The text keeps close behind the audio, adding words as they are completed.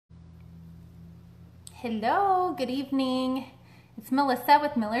Hello, good evening. It's Melissa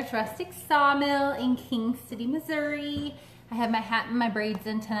with Miller's Rustic Sawmill in King City, Missouri. I have my hat and my braids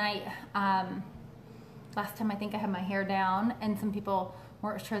in tonight. Last time I think I had my hair down and some people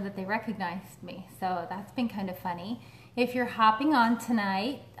weren't sure that they recognized me. So that's been kind of funny. If you're hopping on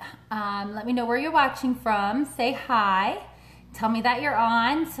tonight, let me know where you're watching from. Say hi. Tell me that you're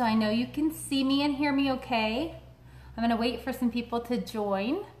on so I know you can see me and hear me okay. I'm gonna wait for some people to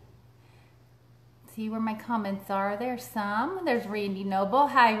join. See where my comments are. There's some. There's Randy Noble.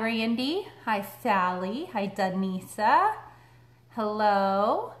 Hi, Randy. Hi, Sally. Hi, Denisa.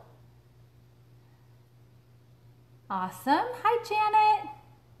 Hello. Awesome. Hi, Janet.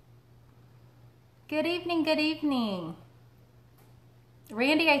 Good evening, good evening.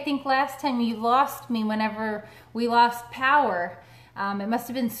 Randy, I think last time you lost me whenever we lost power. It must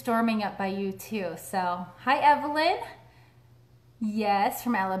have been storming up by you too. So, hi, Evelyn. Yes,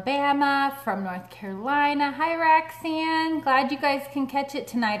 from Alabama, from North Carolina. Hi, Roxanne. Glad you guys can catch it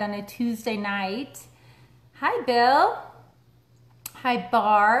tonight on a Tuesday night. Hi, Bill. Hi,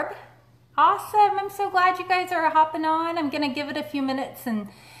 Barb. Awesome. I'm so glad you guys are hopping on. I'm going to give it a few minutes and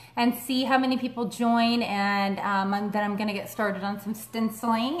see how many people join, and then I'm going to get started on some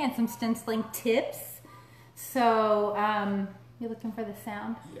stenciling and some stenciling tips. So, you looking for the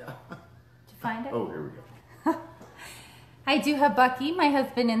sound? Yeah. Did you find it? Oh, here we go. I do have Bucky, my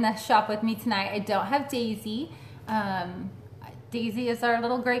husband, in the shop with me tonight. I don't have Daisy. Daisy is our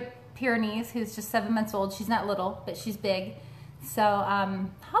little Great Pyrenees who's just 7 months old. She's not little, but she's big. So,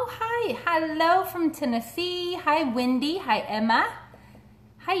 oh, hi. Hello from Tennessee. Hi, Wendy. Hi, Emma.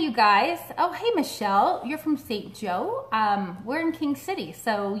 Hi, you guys. Oh, hey, Michelle. You're from St. Joe. We're in King City,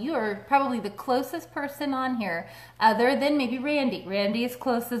 so you are probably the closest person on here, other than maybe Randy. Randy is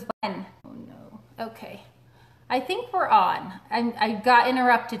close as well. Oh, no. Okay. I think we're on. I got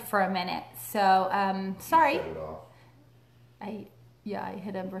interrupted for a minute, so sorry. Shut it off. I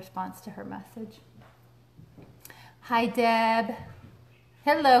hit a response to her message. Hi, Deb.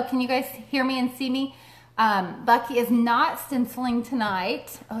 Hello, can you guys hear me and see me? Bucky is not stenciling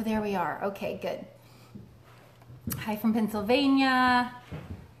tonight. Oh, there we are. Okay, good. Hi from Pennsylvania.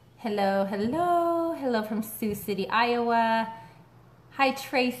 Hello, hello. Hello from Sioux City, Iowa. Hi,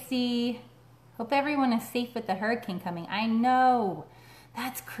 Tracy. Hope everyone is safe with the hurricane coming. I know.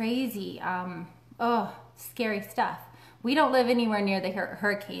 That's crazy. Oh, scary stuff. We don't live anywhere near the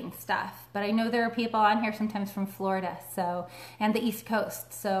hurricane stuff, but I know there are people on here sometimes from Florida, and the East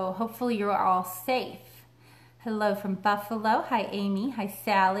Coast, so hopefully you're all safe. Hello from Buffalo. Hi, Amy. Hi,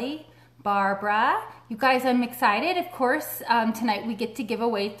 Sally. Barbara. You guys, I'm excited. Of course, tonight we get to give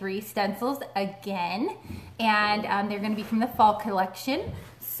away 3 stencils again, and they're going to be from the fall collection.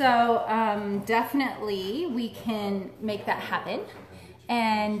 So definitely we can make that happen.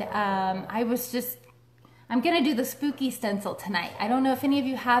 And I'm gonna do the spooky stencil tonight. I don't know if any of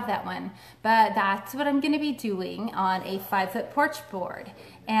you have that one, but that's what I'm gonna be doing on a 5-foot porch board.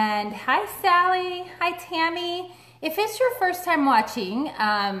 And hi, Sally. Hi, Tammy. If it's your first time watching,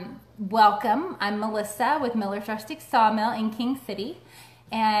 welcome. I'm Melissa with Miller's Rustic Sawmill in King City.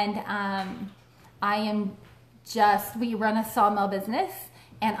 And we run a sawmill business,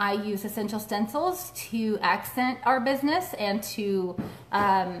 and I use essential stencils to accent our business and to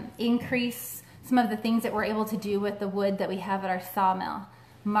increase some of the things that we're able to do with the wood that we have at our sawmill.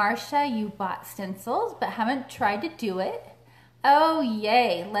 Marcia, you bought stencils but haven't tried to do it. Oh,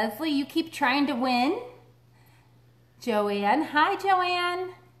 yay. Leslie, you keep trying to win. Joanne, hi,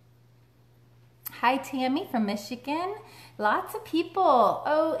 Joanne. Hi, Tammy from Michigan. Lots of people.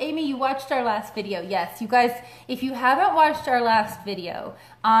 Oh, Amy, you watched our last video. Yes, you guys, if you haven't watched our last video,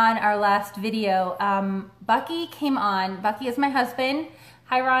 Bucky came on. Bucky is my husband.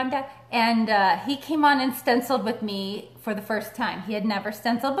 Hi, Rhonda. And he came on and stenciled with me for the first time. He had never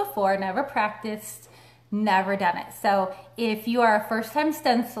stenciled before, never practiced, never done it. So if you are a first-time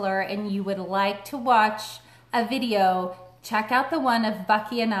stenciler and you would like to watch a video, check out the one of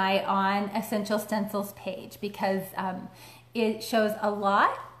Bucky and I on Essential Stencils page, because it shows a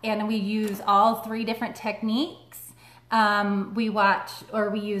lot, and we use all 3 different techniques. We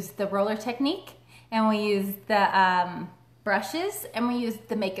use the roller technique, and we use the brushes, and we use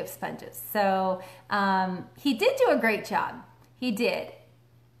the makeup sponges. So he did do a great job. He did.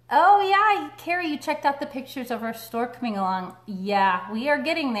 Oh yeah, Carrie, you checked out the pictures of our store coming along. Yeah, we are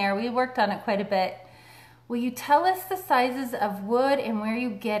getting there. We worked on it quite a bit. Will you tell us the sizes of wood and where you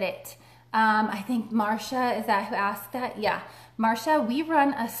get it? I think Marcia, is that who asked that? Yeah, Marcia, we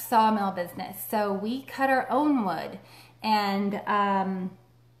run a sawmill business, so we cut our own wood. And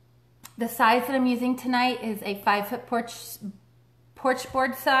the size that I'm using tonight is a 5-foot porch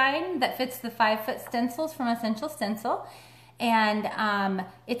board sign that fits the 5-foot stencils from Essential Stencil. And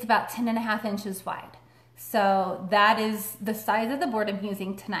it's about 10.5 inches wide. So that is the size of the board I'm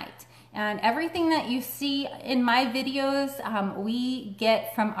using tonight. And everything that you see in my videos, we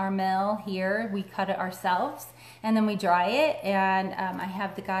get from our mill here. We cut it ourselves, and then we dry it. And I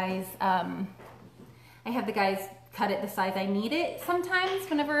have the guys cut it the size I need it sometimes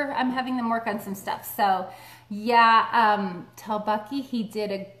whenever I'm having them work on some stuff. So yeah, tell Bucky he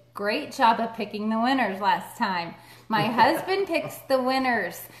did a great job of picking the winners last time. My husband picks the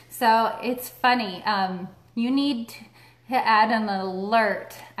winners. So it's funny. You need to add an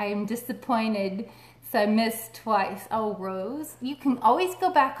alert. I'm disappointed. So I missed twice. Oh, Rose, you can always go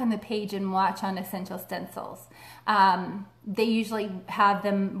back on the page and watch on Essential Stencils. They usually have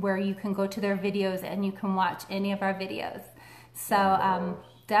them where you can go to their videos and you can watch any of our videos. So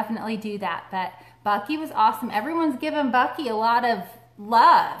definitely do that. But Bucky was awesome. Everyone's giving Bucky a lot of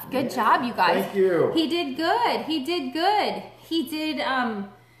love. Good job, you guys. Thank you. He did good. He did good. He did an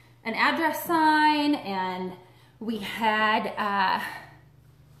address sign, and we had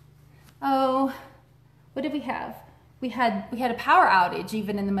what did we have? We had a power outage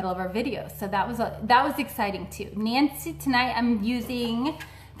even in the middle of our video, so that was exciting too. Nancy, tonight I'm using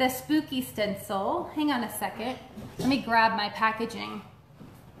the spooky stencil. Hang on a second. Let me grab my packaging,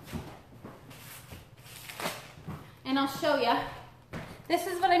 and I'll show you. This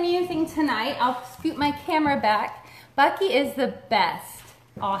is what I'm using tonight. I'll scoot my camera back. Bucky is the best.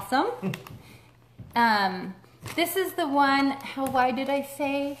 Awesome. This is the one, how wide did I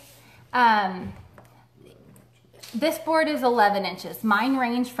say? This board is 11 inches. Mine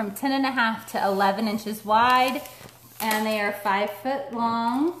range from 10.5 to 11 inches wide, and they are 5 foot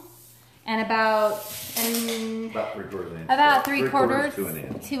long, and about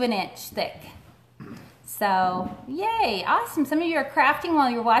 3/4 to an inch thick. So, yay, awesome. Some of you are crafting while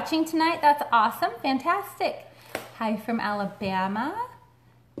you're watching tonight. That's awesome, fantastic. Hi from Alabama.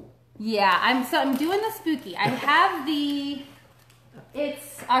 Yeah, I'm doing the spooky. I have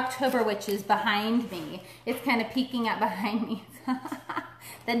it's October Witches behind me. It's kind of peeking up behind me.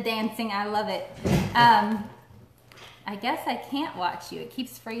 The dancing, I love it. I guess I can't watch you. It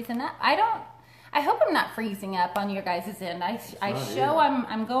keeps freezing up. I hope I'm not freezing up on your guys' end. I show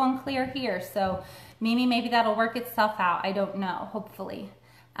I'm going clear here, so maybe that'll work itself out. I don't know, hopefully.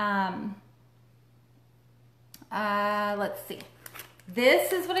 Let's see.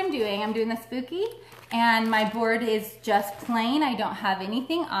 This is what I'm doing. I'm doing the spooky, and my board is just plain. I don't have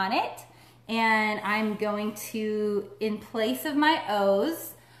anything on it. And I'm going to, in place of my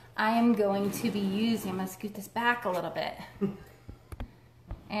O's, I am going to be using, I'm gonna scoot this back a little bit.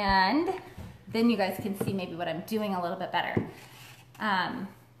 And then you guys can see maybe what I'm doing a little bit better. Someone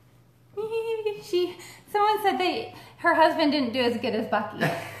said her husband didn't do as good as Bucky.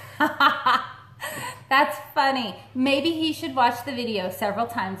 That's funny. Maybe he should watch the video several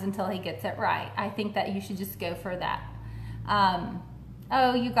times until he gets it right. I think that you should just go for that.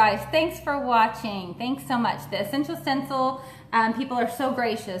 Oh, you guys, thanks for watching. Thanks so much. The Essential Stencil people are so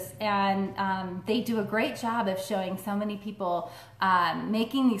gracious, and they do a great job of showing so many people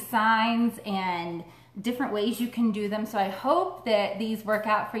making these signs and different ways you can do them. So I hope that these work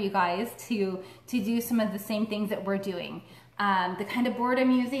out for you guys to do some of the same things that we're doing. The kind of board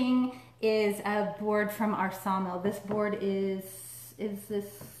I'm using is a board from our sawmill. This board is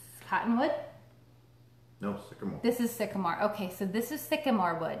this cottonwood? No, sycamore. This is sycamore. Okay, so this is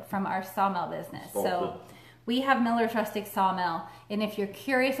sycamore wood from our sawmill business. Salted. So we have Miller's Rustic Sawmill, and if you're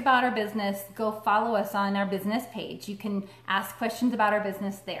curious about our business, go follow us on our business page. You can ask questions about our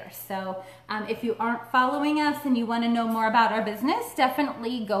business there. So if you aren't following us and you want to know more about our business,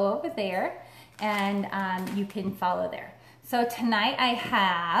 definitely go over there, and you can follow there. So tonight I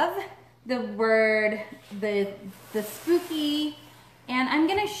have the spooky, and I'm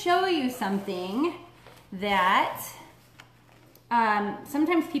going to show you something that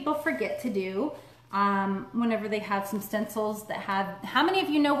sometimes people forget to do whenever they have some stencils that have, how many of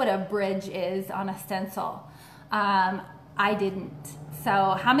you know what a bridge is on a stencil? I didn't.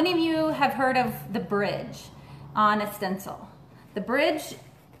 So how many of you have heard of the bridge on a stencil? The bridge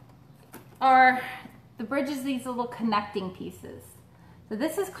is these little connecting pieces. So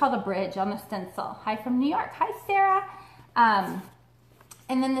this is called a bridge on a stencil. Hi from New York. Hi, Sarah.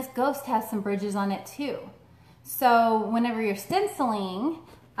 And then this ghost has some bridges on it too. So whenever you're stenciling,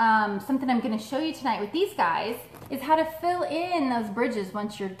 something I'm going to show you tonight with these guys is how to fill in those bridges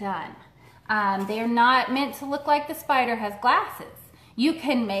once you're done. They are not meant to look like the spider has glasses. You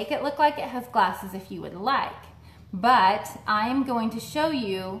can make it look like it has glasses if you would like. But I'm going to show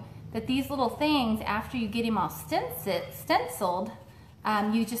you that these little things, after you get them all stenciled,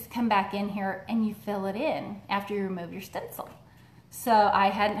 you just come back in here and you fill it in after you remove your stencil. So I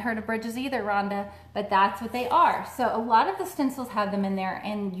hadn't heard of bridges either, Rhonda, but that's what they are. So a lot of the stencils have them in there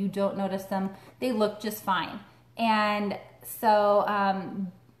and you don't notice them. They look just fine. And so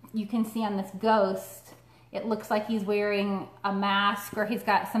you can see on this ghost, it looks like he's wearing a mask, or he's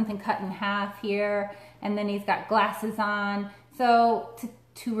got something cut in half here, and then he's got glasses on. So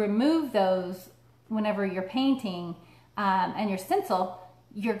to remove those whenever you're painting and your stencil,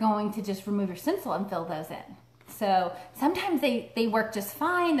 you're going to just remove your stencil and fill those in. So sometimes they work just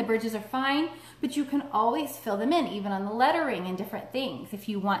fine, the bridges are fine, but you can always fill them in, even on the lettering and different things. If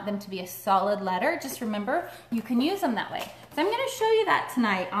you want them to be a solid letter, just remember, you can use them that way. So I'm gonna show you that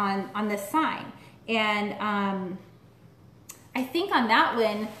tonight on this sign. And I think on that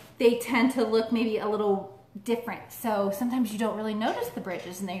one, they tend to look maybe a little different. So sometimes you don't really notice the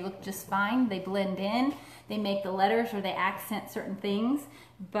bridges and they look just fine. They blend in, they make the letters or they accent certain things.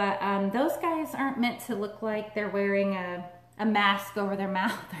 But those guys aren't meant to look like they're wearing a mask over their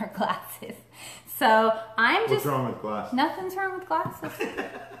mouth or glasses. So I'm just... What's wrong with glasses? Nothing's wrong with glasses.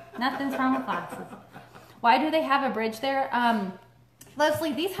 Nothing's wrong with glasses. Why do they have a bridge there?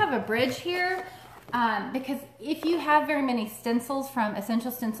 Leslie, these have a bridge here because if you have very many stencils from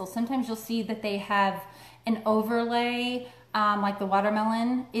Essential Stencils, sometimes you'll see that they have an overlay like the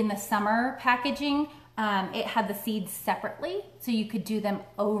watermelon in the summer packaging. It had the seeds separately, so you could do them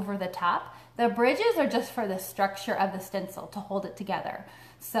over the top. The bridges are just for the structure of the stencil to hold it together.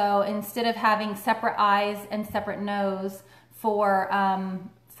 So instead of having separate eyes and separate nose for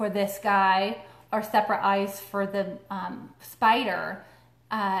this guy, or separate eyes for the spider,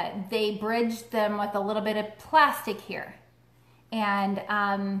 they bridged them with a little bit of plastic here.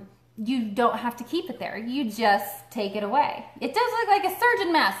 And you don't have to keep it there. You just take it away. It does look like a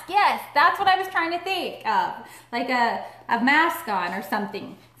surgeon mask. Yes, that's what I was trying to think of. Like a mask on or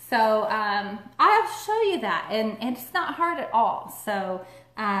something. So I'll show you that. And it's not hard at all. So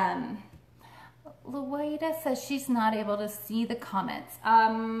Lueda says she's not able to see the comments.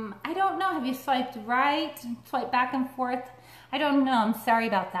 I don't know. Have you swiped right? Swipe back and forth? I don't know. I'm sorry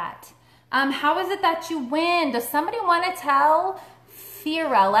about that. How is it that you win? Does somebody want to tell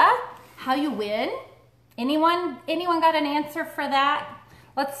Fiorella how you win? Anyone got an answer for that?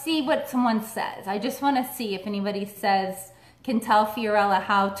 Let's see what someone says. I just want to see if anybody can tell Fiorella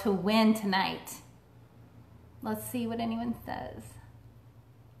how to win tonight. Let's see what anyone says.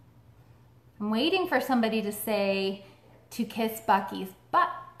 I'm waiting for somebody to say to kiss Bucky's butt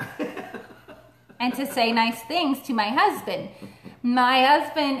and to say nice things to my husband. My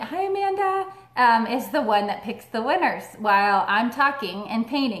husband, hi Amanda, is the one that picks the winners while I'm talking and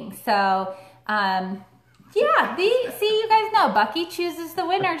painting. So, yeah, see, you guys know, Bucky chooses the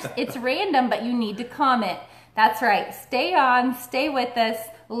winners. It's random, but you need to comment. That's right. Stay on, stay with us.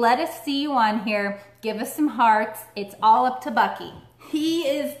 Let us see you on here. Give us some hearts. It's all up to Bucky. He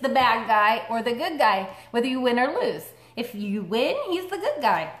is the bad guy or the good guy, whether you win or lose. If you win, he's the good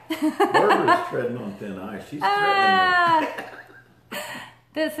guy. Barbara's treading on thin ice. She's threatening me.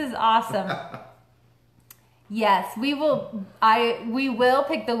 This is awesome. Yes, we will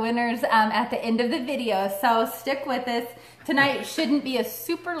pick the winners at the end of the video, so stick with us. Tonight shouldn't be a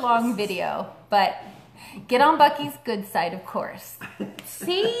super long video, but get on Bucky's good side, of course.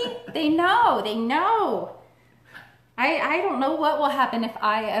 See? They know. I don't know what will happen if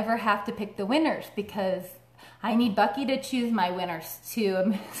I ever have to pick the winners, because I need Bucky to choose my winners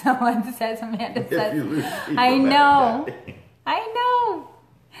too. Someone says, Amanda says, I know.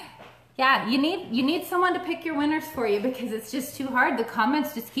 Yeah, you need someone to pick your winners for you, because it's just too hard. The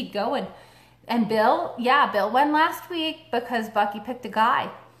comments just keep going. And Bill won last week because Bucky picked a guy.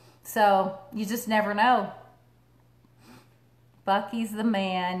 So you just never know. Bucky's the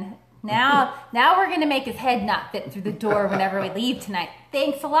man. Now we're going to make his head not fit through the door whenever we leave tonight.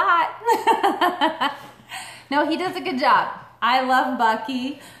 Thanks a lot. No, he does a good job. I love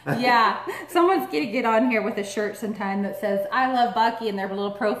Bucky. Yeah, someone's going to get on here with a shirt sometime that says, I love Bucky, in their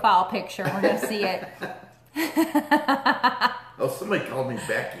little profile picture. We're going to see it. Oh, somebody called me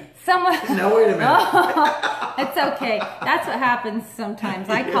Becky. Someone. No, wait a minute. Oh, it's okay. That's what happens sometimes.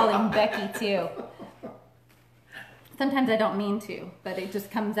 I call him Becky too. Sometimes I don't mean to, but it just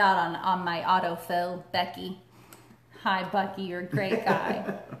comes out on my autofill, Becky. Hi, Bucky, you're a great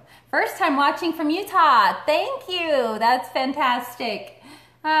guy. First time watching from Utah. Thank you. That's fantastic.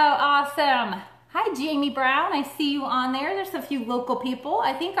 Oh, awesome. Hi, Jamie Brown. I see you on there. There's a few local people.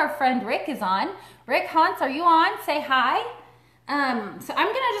 I think our friend Rick is on. Rick Huntz, are you on? Say hi. So I'm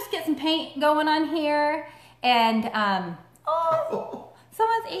going to just get some paint going on here. And, oh,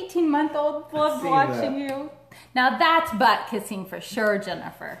 someone's 18-month-old loves watching you. Now that's butt kissing for sure,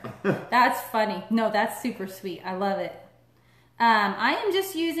 Jennifer. That's funny. No, that's super sweet. I love it. I am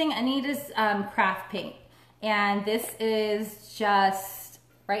just using Anita's craft paint. And this is just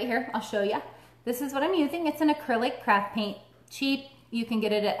right here. I'll show you. This is what I'm using. It's an acrylic craft paint. Cheap. You can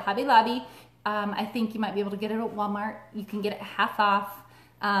get it at Hobby Lobby. I think you might be able to get it at Walmart. You can get it half off.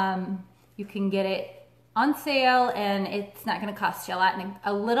 You can get it on sale, and it's not going to cost you a lot. And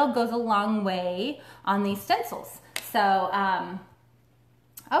a little goes a long way on these stencils. So,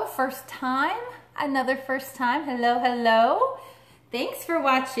 oh, first time. Another first time. Hello, hello. Thanks for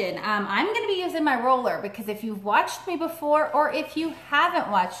watching. I'm going to be using my roller because if you've watched me before or if you haven't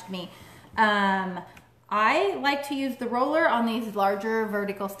watched me, I like to use the roller on these larger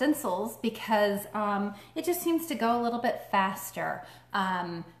vertical stencils because it just seems to go a little bit faster.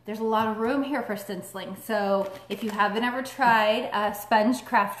 There's a lot of room here for stenciling. So if you haven't ever tried a sponge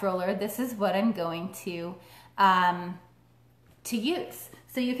craft roller, this is what I'm going to use.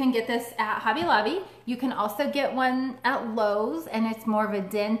 So you can get this at Hobby Lobby. You can also get one at Lowe's, and it's more of a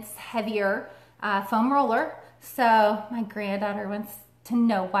dense, heavier foam roller. So my granddaughter wants to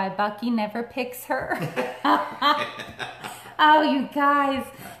know why Bucky never picks her. Oh, you guys,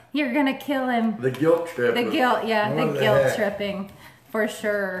 you're gonna kill him. The guilt trip. The guilt, yeah, the guilt tripping, for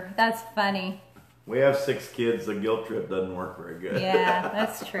sure. That's funny. We have 6 kids. The guilt trip doesn't work very good. Yeah,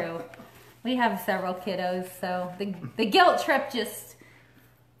 that's true. We have several kiddos, so the guilt trip just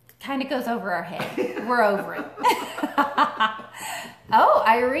kind of goes over our head. We're over it. Oh,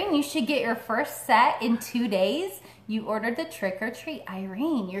 Irene, you should get your first set in 2 days. You ordered the trick or treat.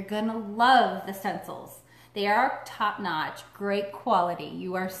 Irene, you're gonna love the stencils. They are top-notch, great quality.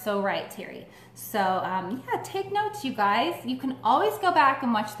 You are so right, Terry. So yeah, take notes, you guys. You can always go back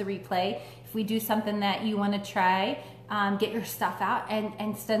and watch the replay. If we do something that you wanna try, get your stuff out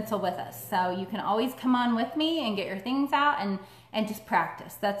and stencil with us. So you can always come on with me and get your things out and just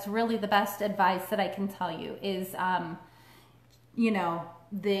practice. That's really the best advice that I can tell you is, you know,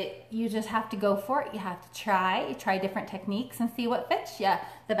 that you just have to go for it. You have to try different techniques and see what fits you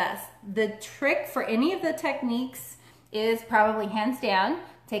the best. The trick for any of the techniques is probably hands down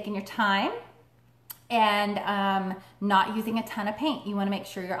taking your time and not using a ton of paint. You want to make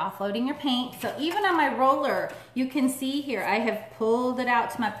sure you're offloading your paint. So even on my roller, you can see here, I have pulled it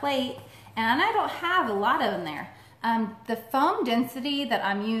out to my plate and I don't have a lot of them there. The foam density that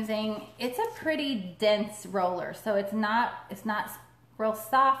I'm using, it's a pretty dense roller. So it's not real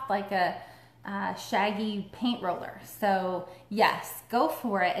soft like a shaggy paint roller. So yes, go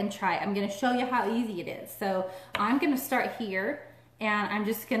for it and try it. I'm gonna show you how easy it is. So I'm gonna start here and I'm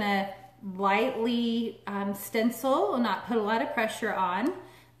just gonna lightly stencil and not put a lot of pressure on.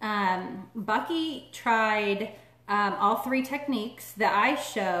 Bucky tried all 3 techniques that I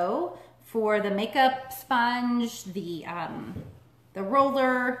show for the makeup sponge, the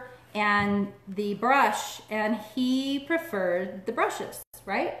roller, and the brush, and he preferred the brushes,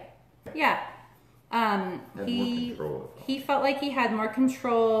 right? Yeah. He felt like he had more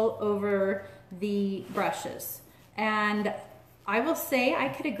control over the brushes. And I will say I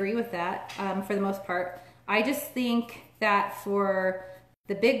could agree with that for the most part. I just think that for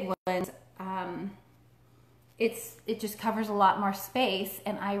the big ones, it just covers a lot more space,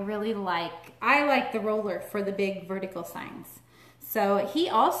 and I like the roller for the big vertical signs. So he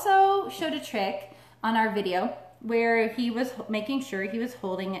also showed a trick on our video where he was making sure he was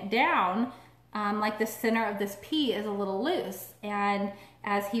holding it down, like the center of this P is a little loose. And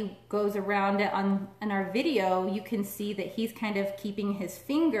as he goes around it in our video, you can see that he's kind of keeping his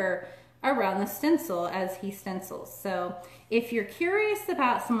finger around the stencil as he stencils. So if you're curious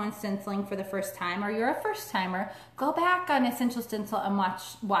about someone stenciling for the first time or you're a first timer, go back on Essential Stencil and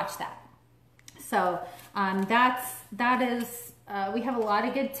watch that. So that is we have a lot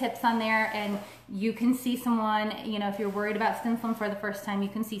of good tips on there, and you can see someone, you know, if you're worried about stenciling for the first time, you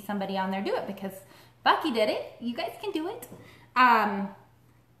can see somebody on there do it because Bucky did it. You guys can do it.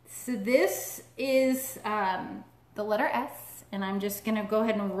 So this is the letter S, and I'm just gonna go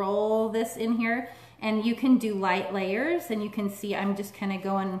ahead and roll this in here, and you can do light layers, and you can see I'm just kind of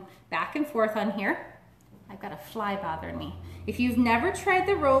going back and forth on here. I've got a fly bothering me. If you've never tried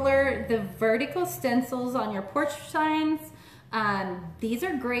the roller, the vertical stencils on your porch signs, these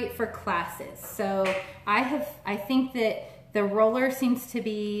are great for classes. So I think that the roller seems to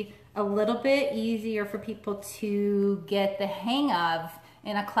be a little bit easier for people to get the hang of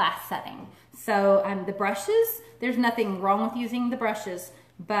in a class setting. So the brushes, there's nothing wrong with using the brushes,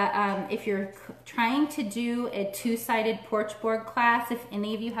 but if you're trying to do a 2-sided porch board class, if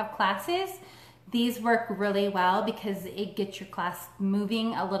any of you have classes, these work really well because it gets your class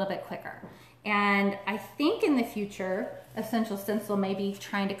moving a little bit quicker. And I think in the future, Essential Stencil may be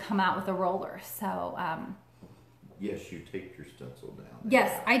trying to come out with a roller. So, yes, you taped your stencil down.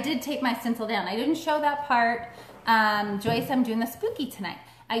 yes, I did tape my stencil down. I didn't show that part. Joyce, I'm doing the spooky tonight.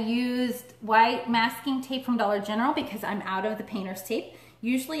 I used white masking tape from Dollar General because I'm out of the painter's tape.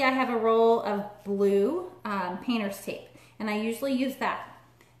 Usually I have a roll of blue painter's tape, and I usually use that.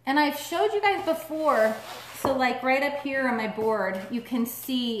 And I've showed you guys before, so like right up here on my board, you can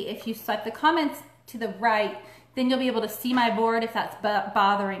see if you select the comments to the right, then you'll be able to see my board if that's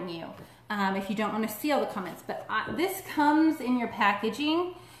bothering you. If you don't want to see all the comments. But this comes in your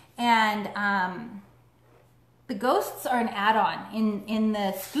packaging, and the ghosts are an add-on in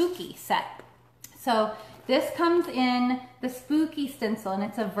the spooky set. So this comes in the spooky stencil, and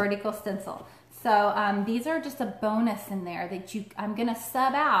it's a vertical stencil. So these are just a bonus in there that I'm gonna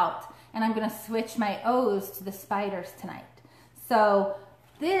sub out, and I'm gonna switch my O's to the spiders tonight. So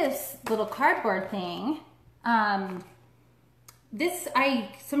this little cardboard thing, this I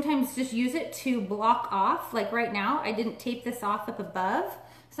sometimes just use it to block off. Like right now, I didn't tape this off up above.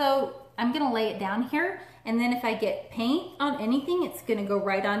 So I'm gonna lay it down here, and then if I get paint on anything, it's gonna go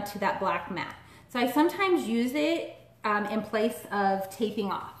right onto that black mat. So I sometimes use it in place of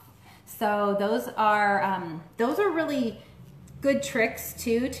taping off. So those are really good tricks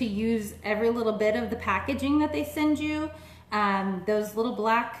too, to use every little bit of the packaging that they send you. Those little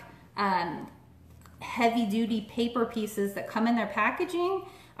black heavy duty paper pieces that come in their packaging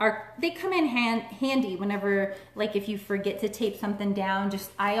they come in handy whenever, like if you forget to tape something down,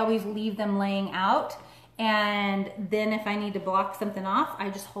 I always leave them laying out. And then if I need to block something off, I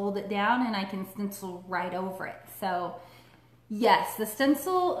just hold it down and I can stencil right over it. So yes, the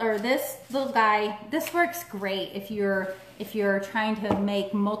stencil, or this little guy, this works great if you're trying to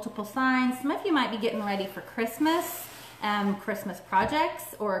make multiple signs. Some of you might be getting ready for Christmas, Christmas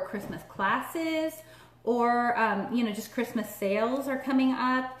projects or Christmas classes, or you know, just Christmas sales are coming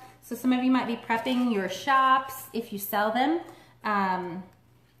up. So some of you might be prepping your shops if you sell them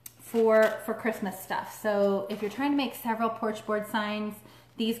for Christmas stuff. So if you're trying to make several porch board signs,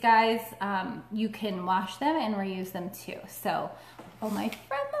 these guys, you can wash them and reuse them too. So, oh, my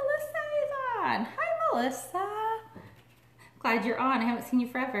friend Melissa is on. Hi, Melissa. Glad you're on. I haven't seen you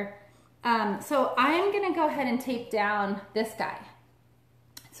forever. So I'm gonna go ahead and tape down this guy.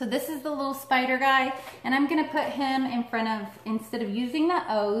 So this is the little spider guy, and I'm gonna put him in front of, instead of using the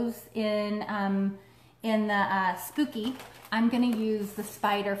O's in the spooky, I'm gonna use the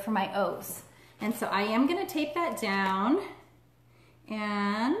spider for my O's. And so I am gonna tape that down,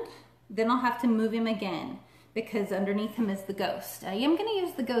 and then I'll have to move him again because underneath him is the ghost. I am gonna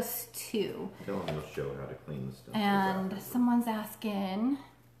use the ghost too. Tell him you'll show how to clean the stencils. And someone's asking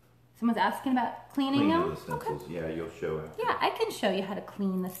about cleaning them. The stencils. Okay. Yeah, you'll show it. Yeah, I can show you how to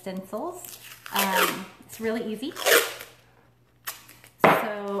clean the stencils. It's really easy.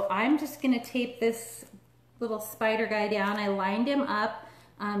 So I'm just gonna tape this little spider guy down. I lined him up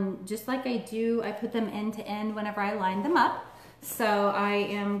just like I do. I put them end to end whenever I line them up. So I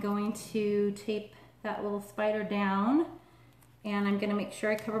am going to tape that little spider down, and I'm gonna make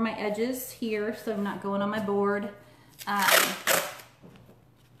sure I cover my edges here so I'm not going on my board.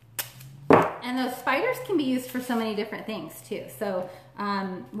 And those spiders can be used for so many different things too. So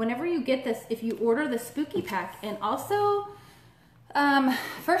whenever you get this, if you order the spooky pack, and also,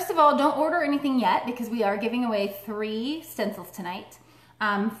 first of all, don't order anything yet because we are giving away 3 stencils tonight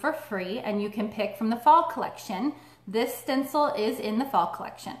for free, and you can pick from the fall collection. This stencil is in the fall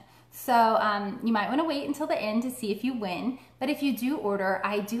collection. So you might want to wait until the end to see if you win. But if you do order,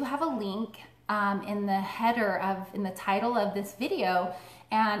 I do have a link in the header in the title of this video,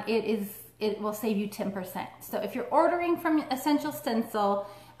 and it will save you 10%. So if you're ordering from Essential Stencil,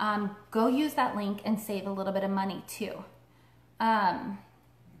 go use that link and save a little bit of money too. I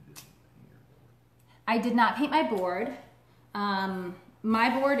did not paint my board. My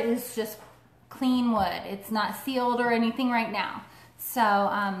board is just clean wood. It's not sealed or anything right now. So,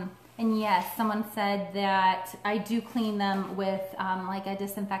 and yes, someone said that I do clean them with like a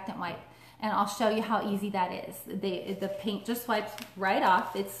disinfectant wipe, and I'll show you how easy that is. The paint just wipes right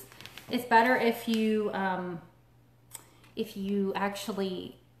off. It's better if you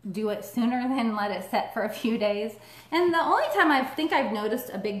actually do it sooner than let it set for a few days. And the only time I think I've noticed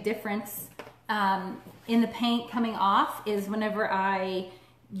a big difference in the paint coming off is whenever I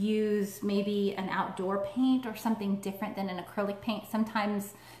use maybe an outdoor paint or something different than an acrylic paint.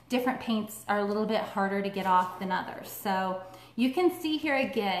 Sometimes different paints are a little bit harder to get off than others. So you can see here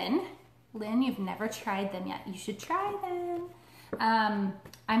again, Lynn, you've never tried them yet. You should try them.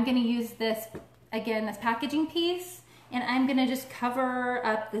 I'm gonna use this, again, this packaging piece, and I'm gonna just cover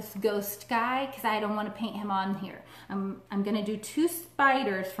up this ghost guy because I don't want to paint him on here. I'm gonna do 2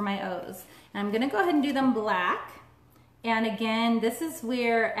 spiders for my O's, and I'm gonna go ahead and do them black. And again, this is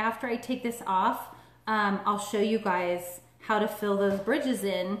where after I take this off, I'll show you guys how to fill those bridges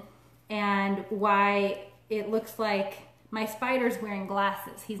in and why it looks like my spider's wearing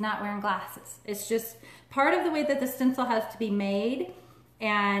glasses. He's not wearing glasses. It's just part of the way that the stencil has to be made,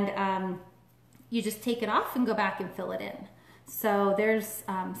 and you just take it off and go back and fill it in. So there's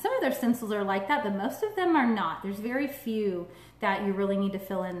some of their stencils are like that, but most of them are not. There's very few that you really need to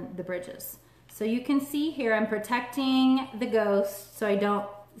fill in the bridges. So you can see here I'm protecting the ghost so I don't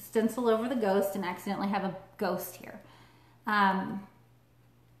stencil over the ghost and accidentally have a ghost here.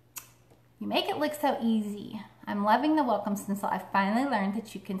 You make it look so easy. I'm loving the welcome stencil. I finally learned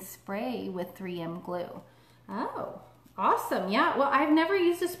that you can spray with 3M glue. Oh, awesome. Yeah, well, I've never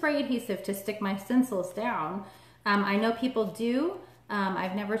used a spray adhesive to stick my stencils down. I know people do.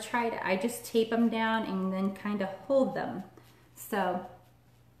 I've never tried it. I just tape them down and then kind of hold them. So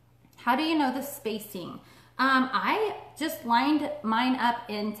how do you know the spacing? I just lined mine up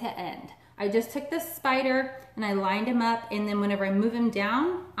end to end. I just took this spider and I lined him up, and then whenever I move him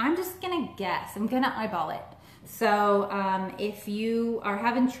down, I'm just gonna guess. I'm gonna eyeball it. So if you are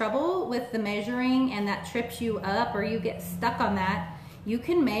having trouble with the measuring and that trips you up or you get stuck on that, you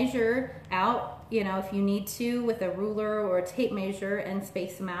can measure out, you know, if you need to with a ruler or a tape measure and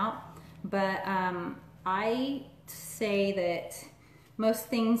space them out. But I say that most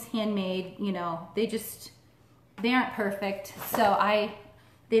things handmade, you know, they aren't perfect. So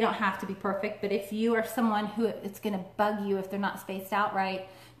they don't have to be perfect, but if you are someone who it's gonna bug you if they're not spaced out right,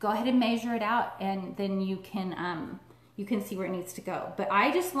 go ahead and measure it out, and then you can see where it needs to go. But I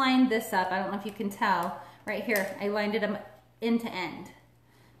just lined this up. I don't know if you can tell right here. I lined it up end to end.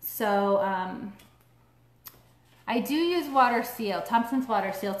 So I do use water seal, Thompson's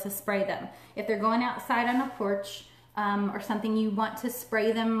water seal, to spray them. If they're going outside on a porch or something, you want to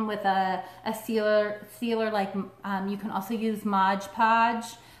spray them with a sealer like you can also use Mod Podge.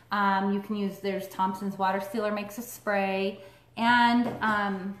 You can use, there's Thompson's water sealer makes a spray. And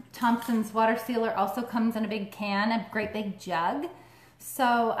Thompson's water sealer also comes in a big can, a great big jug.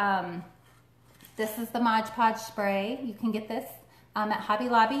 So this is the Mod Podge spray. You can get this at Hobby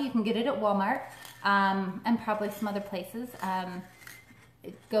Lobby. You can get it at Walmart and probably some other places.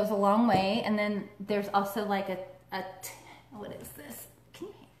 It goes a long way. And then there's also like what is this? Can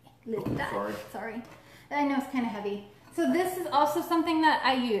you lift that? Sorry. I know it's kind of heavy. So this is also something that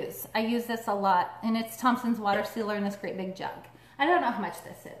I use. I use this a lot, and it's Thompson's water sealer in this great big jug. I don't know how much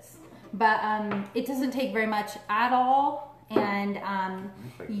this is, but it doesn't take very much at all, and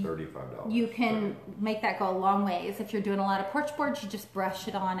it's like $35. You can make that go a long ways. If you're doing a lot of porch boards, you just brush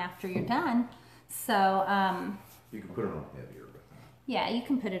it on after you're done. So you can put it on heavier. Yeah, you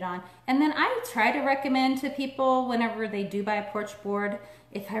can put it on. And then I try to recommend to people whenever they do buy a porch board,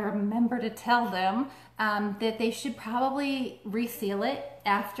 if I remember to tell them, that they should probably reseal it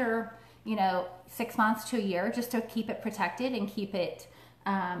after, 6 months to a year, just to keep it protected and keep it,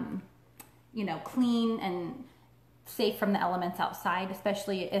 clean and safe from the elements outside,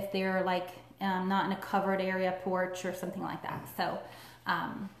 especially if they're like not in a covered area porch or something like that. So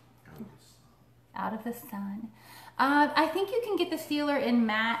out of the sun. I think you can get the sealer in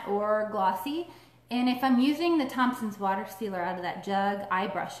matte or glossy. And if I'm using the Thompson's water sealer out of that jug, I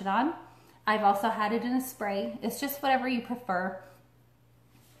brush it on. I've also had it in a spray. It's just whatever you prefer.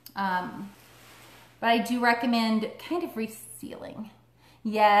 But I do recommend kind of resealing.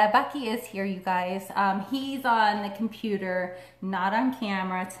 Yeah, Bucky is here, you guys. He's on the computer, not on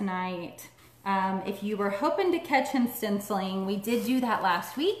camera tonight. If you were hoping to catch him stenciling, we did do that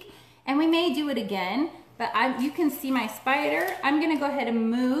last week, and we may do it again. But you can see my spider. I'm gonna go ahead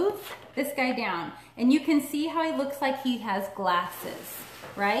and move this guy down. And you can see how he looks like he has glasses,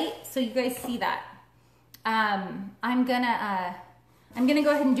 right? So you guys see that. I'm gonna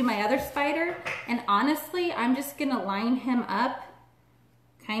go ahead and do my other spider. And honestly, I'm just gonna line him up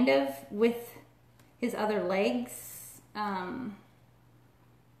kind of with his other legs. I'm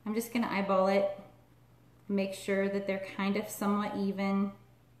just gonna eyeball it, make sure that they're kind of somewhat even.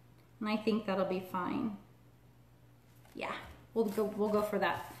 And I think that'll be fine. Yeah, we'll go for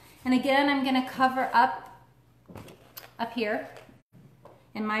that. And again, I'm gonna cover up here.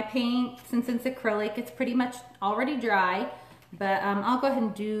 And my paint, since it's acrylic, it's pretty much already dry, but I'll go ahead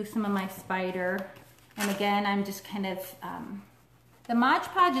and do some of my spider. And again, I'm just kind of, the Mod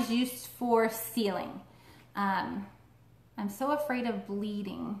Podge is used for sealing. I'm so afraid of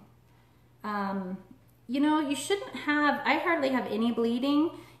bleeding. You shouldn't have, I hardly have any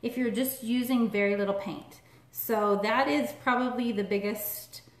bleeding if you're just using very little paint. So that is probably the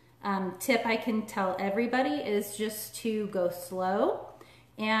biggest tip I can tell everybody, is just to go slow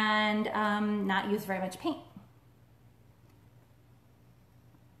and not use very much paint.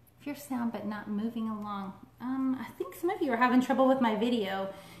 If you're sound but not moving along, I think some of you are having trouble with my video.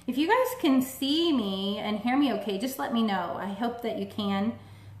 If you guys can see me and hear me okay, just let me know. I hope that you can.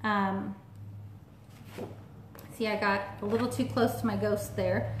 See, I got a little too close to my ghost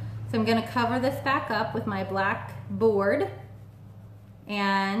there. So I'm gonna cover this back up with my black board,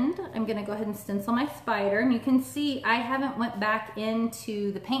 and I'm gonna go ahead and stencil my spider. And you can see I haven't went back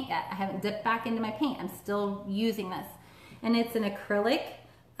into the paint yet. I haven't dipped back into my paint. I'm still using this. And it's an acrylic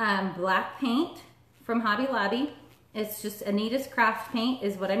black paint from Hobby Lobby. It's just Anita's Craft Paint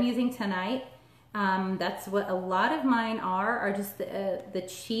is what I'm using tonight. That's what a lot of mine are just the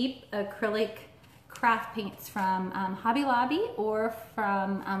cheap acrylic craft paints from Hobby Lobby or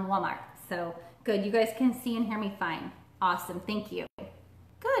from Walmart. So good, you guys can see and hear me fine. Awesome, thank you.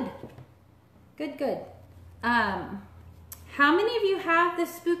 Good, good, good. How many of you have the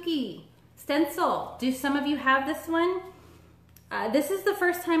spooky stencil? Do some of you have this one? This is the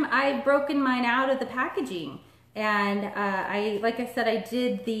first time I've broken mine out of the packaging. And like I said, I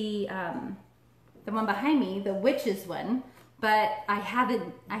did the one behind me, the witches one, but I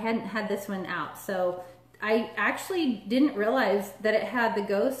hadn't had this one out. So I actually didn't realize that it had the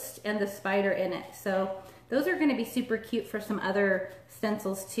ghost and the spider in it. So those are gonna be super cute for some other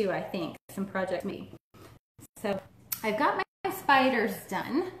stencils too, I think, some projects maybe. So I've got my spiders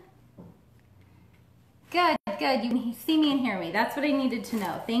done. Good, good, you can see me and hear me. That's what I needed to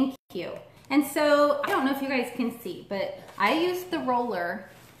know, thank you. And so, I don't know if you guys can see, but I used the roller,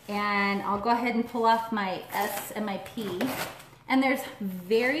 and I'll go ahead and pull off my S and my P, and there's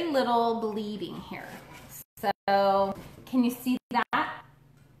very little bleeding here. So, can you see that?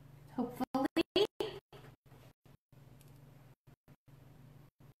 Hopefully.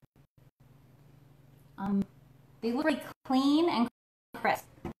 They look really clean and crisp.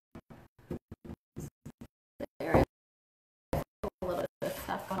 There is a little bit of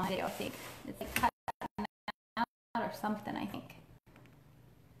stuff going on video, I think. It's like cut out or something, I think.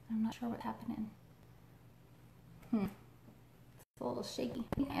 I'm not sure what's happening. It's a little shaky.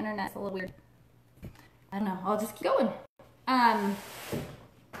 The internet's a little weird. I don't know, I'll just keep going. I'm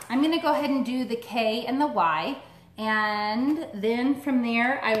gonna go ahead and do the K and the Y, and then from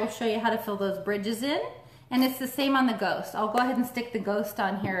there I will show you how to fill those bridges in. And it's the same on the ghost. I'll go ahead and stick the ghost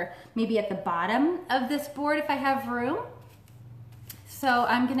on here, maybe at the bottom of this board if I have room. So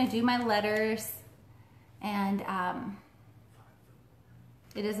I'm gonna do my letters, and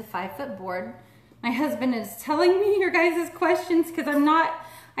it is a 5-foot board. My husband is telling me your guys' questions because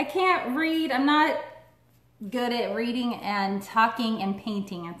I can't read. I'm not good at reading and talking and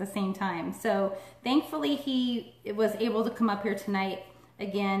painting at the same time. So thankfully he was able to come up here tonight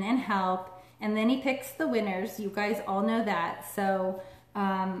again and help. And then he picks the winners. You guys all know that. So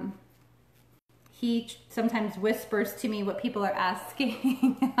he sometimes whispers to me what people are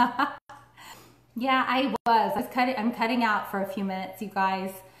asking. Yeah, I'm cutting out for a few minutes, you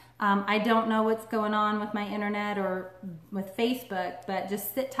guys. I don't know what's going on with my internet or with Facebook, but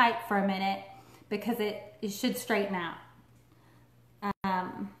just sit tight for a minute because it should straighten out.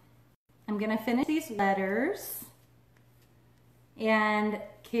 I'm gonna finish these letters. And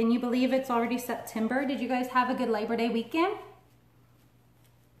can you believe it's already September? Did you guys have a good Labor Day weekend?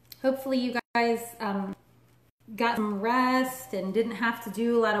 Hopefully you guys got some rest and didn't have to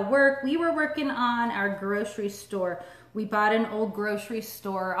do a lot of work. We were working on our grocery store. We bought an old grocery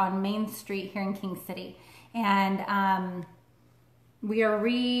store on Main Street here in King City. And we are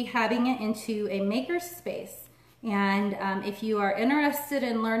rehabbing it into a maker space. And if you are interested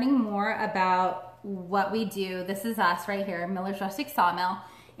in learning more about what we do, this is us right here, Miller's Rustic Sawmill,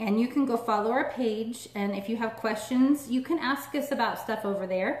 and you can go follow our page, and if you have questions you can ask us about stuff over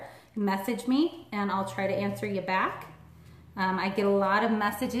there. Message me and I'll try to answer you back. I get a lot of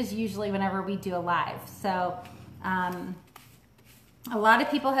messages usually whenever we do a live, so a lot of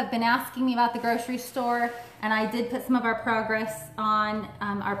people have been asking me about the grocery store, and I did put some of our progress on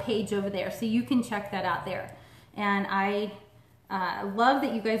our page over there, so you can check that out there. And I love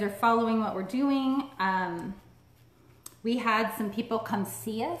that you guys are following what we're doing. We had some people come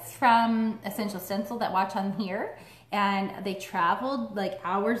see us from Essential Stencil that watch on here, and they traveled like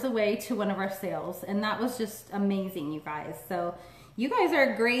hours away to one of our sales, and that was just amazing, you guys. So you guys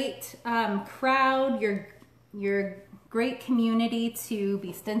are a great crowd. You're great community to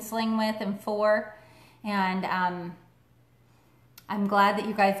be stenciling with and for, and I'm glad that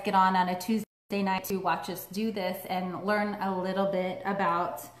you guys get on a Tuesday night to watch us do this and learn a little bit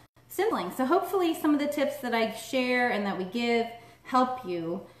about stenciling. So hopefully some of the tips that I share and that we give help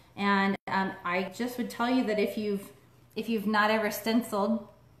you. And I just would tell you that if you've not ever stenciled,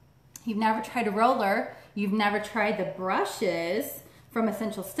 you've never tried a roller, you've never tried the brushes from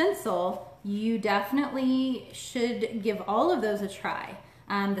Essential Stencil, you definitely should give all of those a try.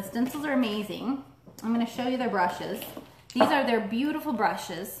 The stencils are amazing. I'm going to show you their brushes. These are their beautiful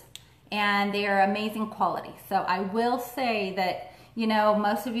brushes, and they are amazing quality. So I will say that, you know,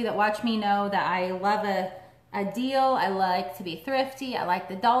 most of you that watch me know that I love a deal. I like to be thrifty. I like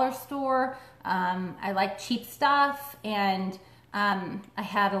the dollar store. I like cheap stuff, and I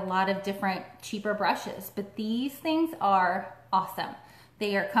had a lot of different cheaper brushes, but these things are awesome.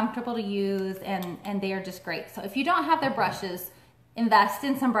 They are comfortable to use, and they are just great. So if you don't have their brushes, invest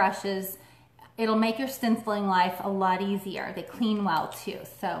in some brushes. It'll make your stenciling life a lot easier. They clean well too.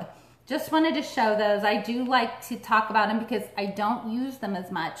 So just wanted to show those. I do like to talk about them because I don't use them as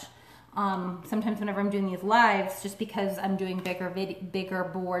much. Sometimes whenever I'm doing these lives, just because I'm doing bigger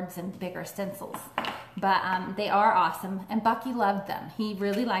boards and bigger stencils. But they are awesome, and Bucky loved them. He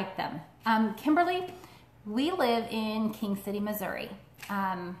really liked them. Kimberly, we live in King City, Missouri.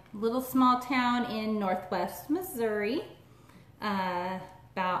 Little small town in Northwest Missouri.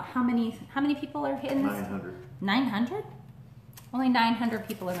 About how many people are in this? 900. 900? Only 900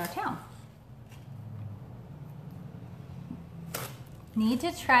 people in our town. Need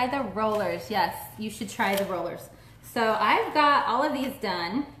to try the rollers. Yes, you should try the rollers. So I've got all of these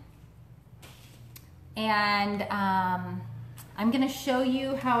done, and I'm gonna show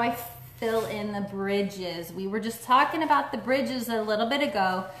you how I fill in the bridges. We were just talking about the bridges a little bit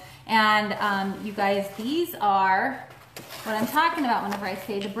ago, and you guys, these are what I'm talking about whenever I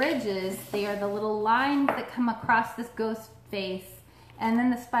say the bridges. They are the little lines that come across this ghost face, and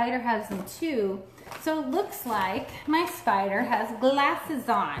then the spider has them too. So it looks like my spider has glasses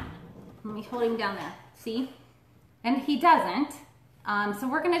on. Let me hold him down there, see? And he doesn't. So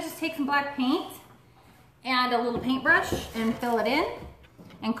we're gonna just take some black paint and a little paintbrush and fill it in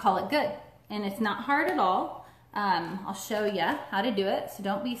and call it good. And it's not hard at all. I'll show you how to do it, so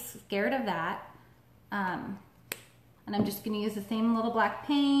don't be scared of that. And I'm just gonna use the same little black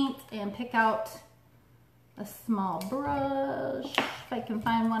paint and pick out a small brush, if I can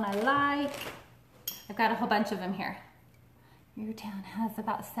find one I like. I've got a whole bunch of them here. Your town has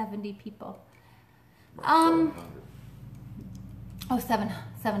about 70 people. 700. Oh,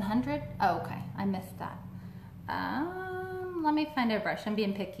 700? Oh, okay, I missed that. Let me find a brush, I'm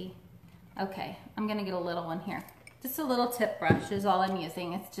being picky. Okay, I'm gonna get a little one here. Just a little tip brush is all I'm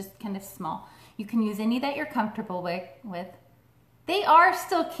using. It's just kind of small. You can use any that you're comfortable with. They are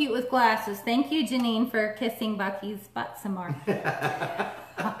still cute with glasses. Thank you, Janine, for kissing Bucky's butt some more.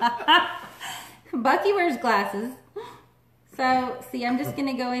 Bucky wears glasses. So, see, I'm just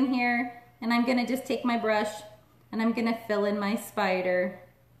gonna go in here and I'm gonna just take my brush and I'm gonna fill in my spider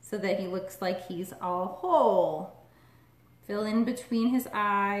so that he looks like he's all whole. Fill in between his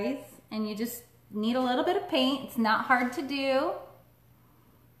eyes, and you just need a little bit of paint. It's not hard to do.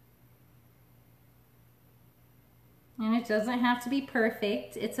 And it doesn't have to be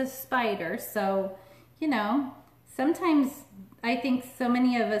perfect. It's a spider, so, you know, sometimes I think so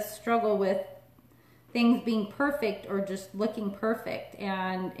many of us struggle with things being perfect or just looking perfect.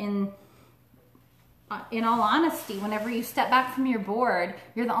 And in all honesty, whenever you step back from your board,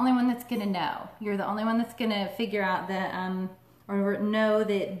 you're the only one that's gonna know. You're the only one that's gonna figure out that, or know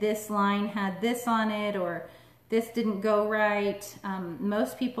that this line had this on it, or this didn't go right.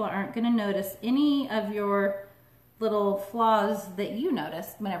 Most people aren't gonna notice any of your little flaws that you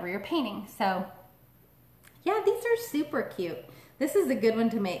notice whenever you're painting. So yeah, these are super cute. This is a good one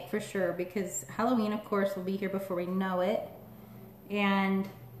to make for sure, because Halloween, of course, will be here before we know it. And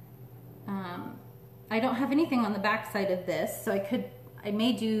I don't have anything on the back side of this, so I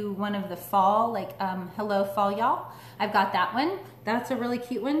may do one of the fall, like Hello Fall Y'all. I've got that one. That's a really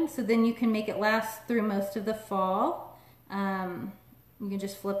cute one. So then you can make it last through most of the fall. You can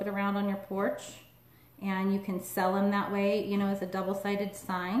just flip it around on your porch, and you can sell them that way, you know, as a double-sided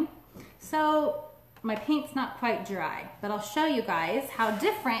sign. So my paint's not quite dry, but I'll show you guys how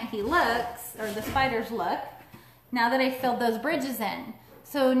different he looks, or the spiders look, now that I filled those bridges in.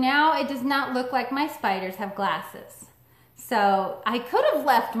 So now it does not look like my spiders have glasses. So I could have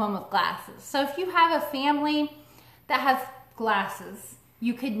left one with glasses. So if you have a family that has glasses,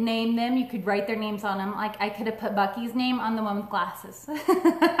 you could name them, you could write their names on them. Like I could have put Bucky's name on the one with glasses.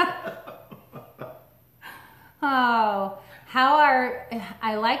 Oh,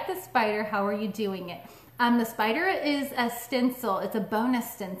 I like the spider. How are you doing it? The spider is a stencil. It's a bonus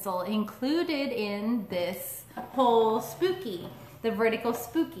stencil included in this whole spooky, the vertical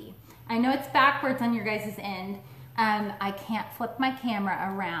spooky. I know it's backwards on your guys' end. I can't flip my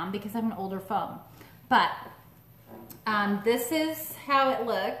camera around because I have an older phone. But this is how it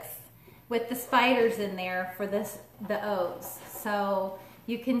looks with the spiders in there for the O's. So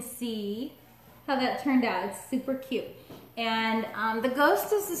you can see how that turned out. It's super cute. And the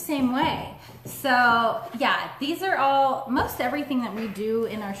ghost is the same way. So yeah, these are all, most everything that we do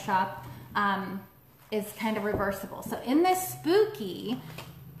in our shop is kind of reversible. So in this spooky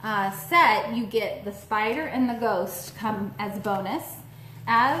set, you get the spider and the ghost come as bonus,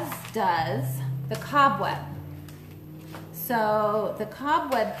 as does the cobweb. So the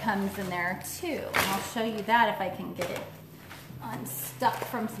cobweb comes in there too. And I'll show you that if I can get it unstuck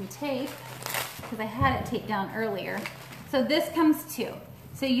from some tape, because I had it taped down earlier. So this comes too.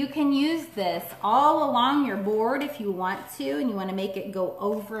 So you can use this all along your board if you want to, and you want to make it go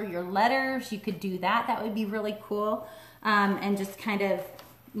over your letters. You could do that. That would be really cool. And just kind of,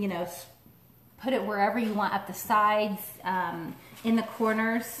 you know, put it wherever you want, up the sides, in the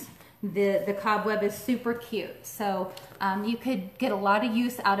corners. The cobweb is super cute. So you could get a lot of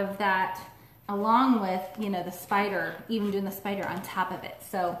use out of that, along with, you know, the spider, even doing the spider on top of it.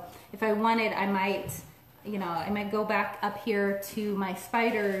 So if I wanted, I might, you know, I might go back up here to my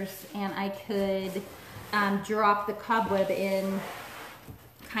spiders and I could drop the cobweb in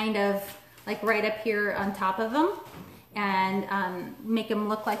kind of like right up here on top of them, and make them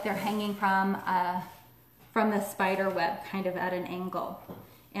look like they're hanging from the spider web, kind of at an angle.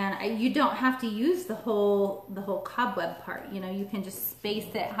 And you don't have to use the whole cobweb part. You know, you can just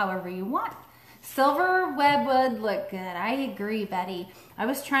space it however you want. Silver web would look good. I agree, Betty. I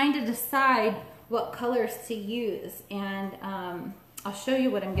was trying to decide what colors to use, and I'll show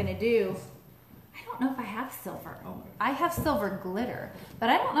you what I'm gonna do. I don't know if I have silver. Okay. I have silver glitter, but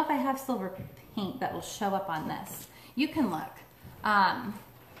I don't know if I have silver paint that will show up on this. You can look.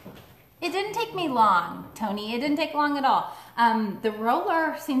 It didn't take me long, Tony. It didn't take long at all. The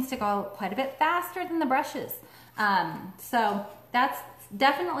roller seems to go quite a bit faster than the brushes. So that's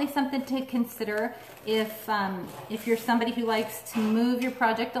definitely something to consider if you're somebody who likes to move your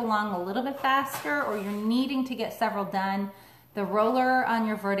project along a little bit faster, or you're needing to get several done. The roller on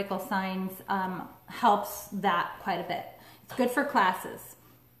your vertical signs helps that quite a bit. It's good for classes.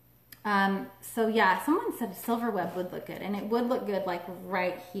 So yeah, someone said silver web would look good, and it would look good like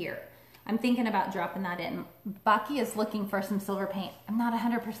right here. I'm thinking about dropping that in. Bucky is looking for some silver paint. I'm not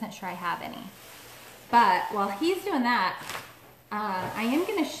 100% sure I have any. But while he's doing that, I am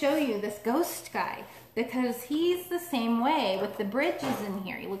going to show you this ghost guy, because he's the same way with the bridges in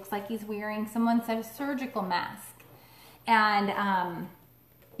here. He looks like he's wearing, someone said, a surgical mask. And,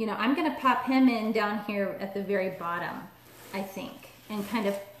 you know, I'm going to pop him in down here at the very bottom, I think, and kind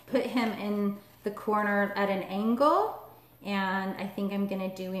of put him in the corner at an angle. And I think I'm going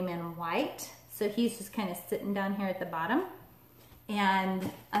to do him in white. So he's just kind of sitting down here at the bottom.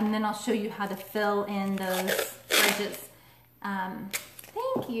 And then I'll show you how to fill in those bridges.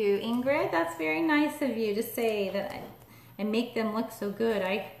 Thank you, Ingrid. That's very nice of you to say that I make them look so good.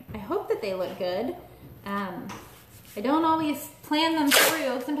 I hope that they look good. I don't always plan them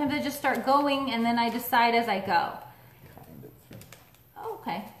through. Sometimes I just start going and then I decide as I go. Oh,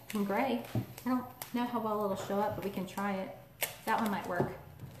 okay, in gray. I don't know how well it'll show up, but we can try it. That one might work.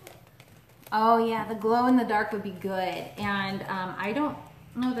 Oh yeah, the glow in the dark would be good. And I don't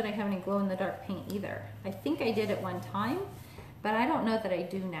know that I have any glow in the dark paint either. I think I did it one time, but I don't know that I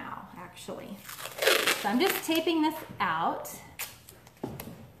do now, actually. So I'm just taping this out.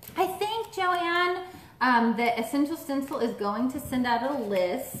 I think, Joanne, that Essential Stencil is going to send out a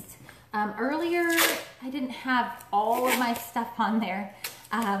list. Earlier, I didn't have all of my stuff on there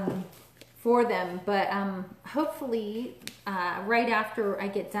for them, but hopefully right after I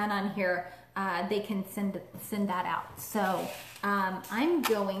get done on here, they can send that out. So I'm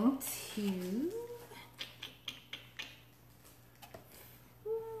going to,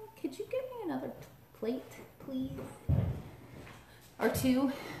 could you give me another plate, please? Or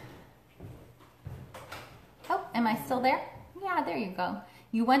two? Oh, am I still there? Yeah, there you go.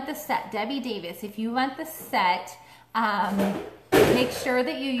 You want the set, Debbie Davis. If you want the set, make sure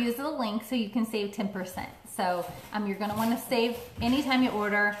that you use the link so you can save 10%. So you're gonna wanna save anytime you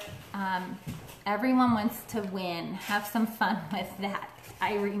order. Everyone wants to win. Have some fun with that,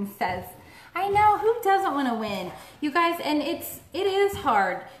 Irene says. I know, who doesn't wanna win? You guys, and it is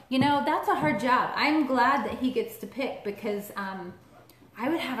hard. You know, that's a hard job. I'm glad that he gets to pick, because I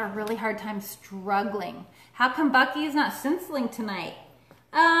would have a really hard time struggling. How come Bucky is not stenciling tonight?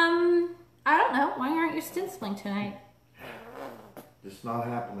 I don't know. Why aren't you stenciling tonight? It's not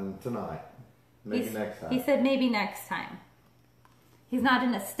happening tonight. Maybe next time. He said maybe next time. He's not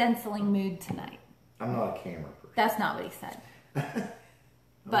in a stenciling mood tonight. I'm not a camera person. That's not what he said.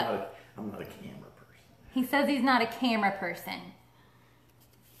 I'm not a camera person. He says he's not a camera person.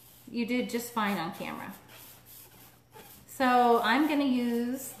 You did just fine on camera. So I'm gonna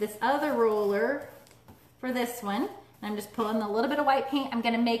use this other roller for this one. I'm just pulling a little bit of white paint. I'm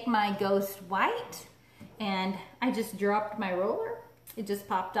gonna make my ghost white. And I just dropped my roller. It just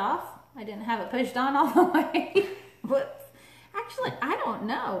popped off. I didn't have it pushed on all the way. Whoops. Actually, I don't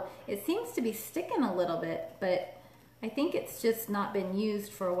know. It seems to be sticking a little bit, but I think it's just not been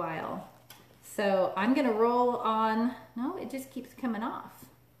used for a while. So I'm gonna roll on. No, it just keeps coming off.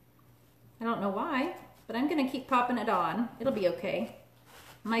 I don't know why, but I'm gonna keep popping it on. It'll be okay.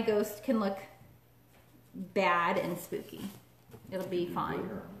 My ghost can look bad and spooky. It'll be fine.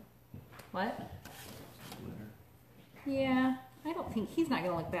 What? Yeah, I don't think he's not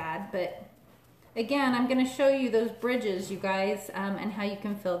gonna look bad, but again, I'm gonna show you those bridges, you guys, and how you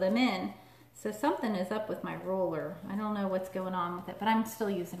can fill them in. So something is up with my roller. I don't know what's going on with it, but I'm still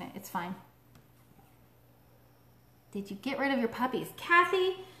using it. It's fine. Did you get rid of your puppies?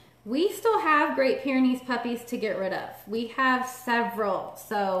 Kathy, we still have Great Pyrenees puppies to get rid of. We have several.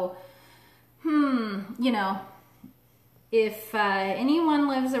 So, you know, if anyone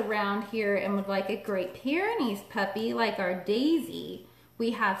lives around here and would like a Great Pyrenees puppy like our Daisy,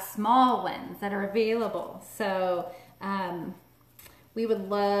 we have small ones that are available. So we would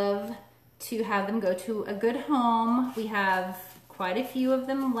love to have them go to a good home. We have quite a few of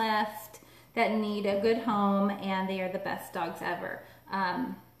them left that need a good home, and they are the best dogs ever.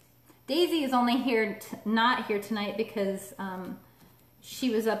 Daisy is only here, not here tonight because she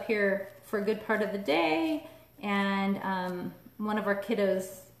was up here for a good part of the day, and one of our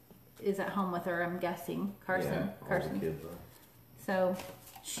kiddos is at home with her, I'm guessing. Carson. Yeah, Carson. all the kids are. So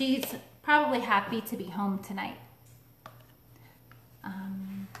she's probably happy to be home tonight.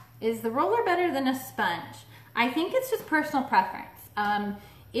 Is the roller better than a sponge? I think it's just personal preference.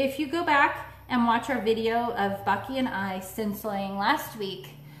 If you go back and watch our video of Bucky and I stenciling last week,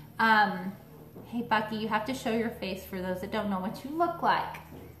 hey Bucky, you have to show your face for those that don't know what you look like.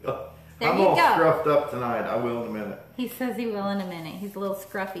 There I'm you all go. scruffed up tonight. I will in a minute. He says he will in a minute. He's a little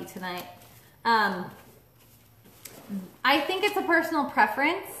scruffy tonight. I think it's a personal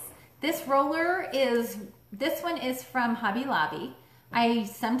preference. This roller this one is from Hobby Lobby. I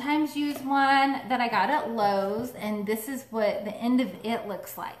sometimes use one that I got at Lowe's, and this is what the end of it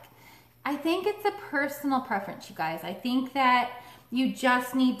looks like. I think it's a personal preference, you guys. I think that you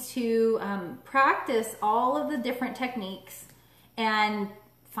just need to practice all of the different techniques and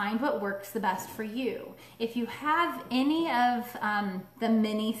find what works the best for you. If you have any of the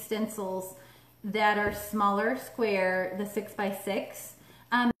mini stencils that are smaller, square, the 6x6,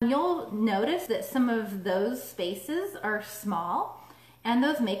 you'll notice that some of those spaces are small. And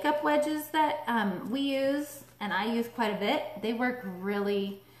those makeup wedges that we use, and I use quite a bit, they work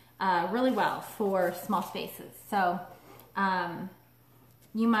really, really well for small spaces. So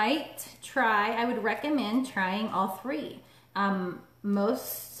you might try, I would recommend trying all three. You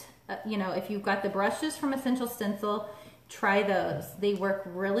know, if you've got the brushes from Essential Stencil, try those. They work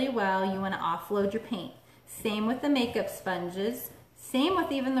really well. You want to offload your paint. Same with the makeup sponges. Same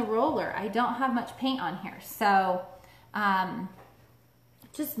with even the roller. I don't have much paint on here. So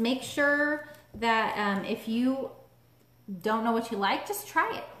just make sure that if you don't know what you like, just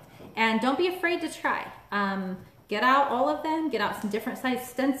try it. And don't be afraid to try. Get out all of them, get out some different size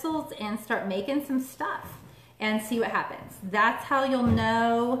stencils, and start making some stuff and see what happens. That's how you'll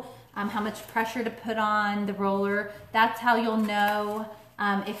know how much pressure to put on the roller. That's how you'll know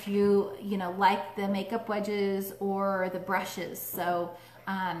if you like the makeup wedges or the brushes. So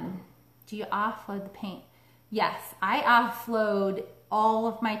do you offload the paint? Yes, I offload all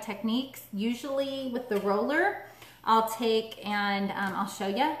of my techniques. Usually with the roller, I'll take and I'll show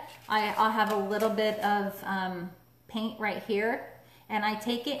you. I'll have a little bit of paint right here, and I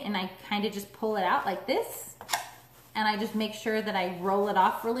take it and I kind of just pull it out like this, and I just make sure that I roll it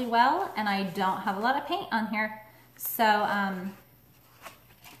off really well, and I don't have a lot of paint on here. So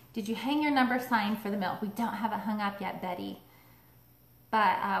did you hang your number sign for the milk? We don't have it hung up yet, Betty,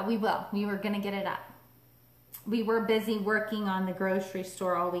 but we will. We were gonna get it up. We were busy working on the grocery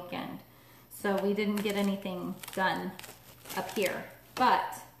store all weekend, so we didn't get anything done up here.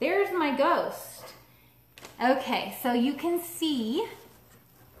 But there's my ghost. Okay, so you can see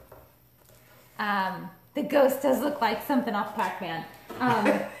the ghost does look like something off Pac-Man.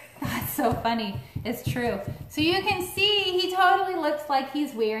 That's so funny. It's true. So you can see he totally looks like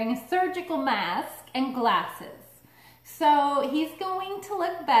he's wearing a surgical mask and glasses. So he's going to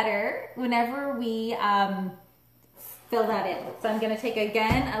look better whenever we fill that in. So I'm gonna take,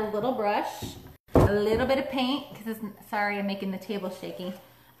 again, a little brush, a little bit of paint, because sorry, I'm making the table shaky.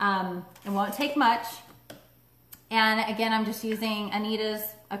 It won't take much. And again, I'm just using Anita's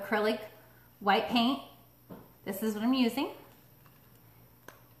acrylic white paint. This is what I'm using.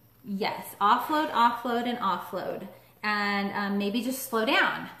 Yes, offload, offload, and offload. And maybe just slow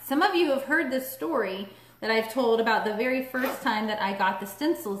down. Some of you have heard this story that I've told about the very first time that I got the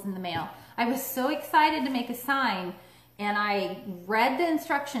stencils in the mail. I was so excited to make a sign, and I read the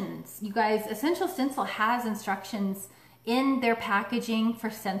instructions. You guys, Essential Stencil has instructions in their packaging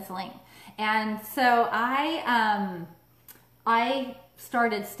for stenciling. And so I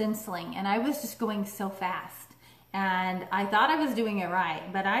started stenciling, and I was just going so fast. And I thought I was doing it right,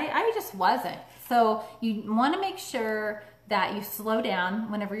 but I just wasn't. So you want to make sure that you slow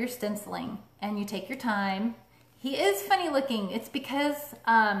down whenever you're stenciling and you take your time. He is funny looking. It's because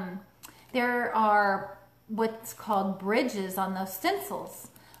there are what's called bridges on those stencils.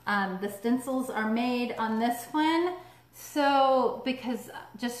 The stencils are made on this one. So because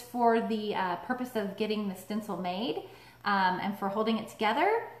just for the purpose of getting the stencil made and for holding it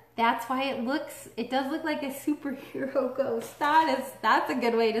together, that's why it does look like a superhero ghost. That's a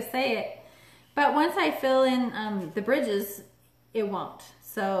good way to say it. But once I fill in the bridges, it won't.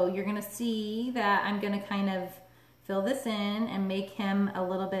 So you're gonna see that I'm gonna kind of fill this in and make him a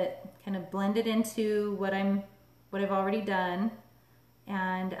little bit, kind of blend it into what I've already done.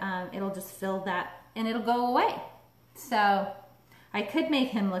 And it'll just fill that and it'll go away. So I could make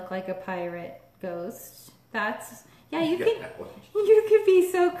him look like a pirate ghost. Yeah, you could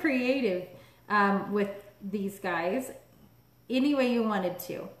be so creative with these guys any way you wanted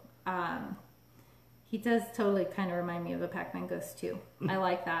to. He does totally kind of remind me of a Pac-Man ghost too. I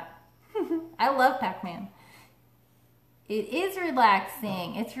like that. I love Pac-Man. It is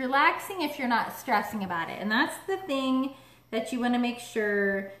relaxing. It's relaxing if you're not stressing about it. And that's the thing that you want to make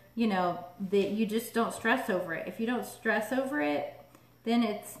sure, you know, that you just don't stress over it. If you don't stress over it, then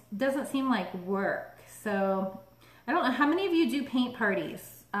it doesn't seem like work. So I don't know how many of you do paint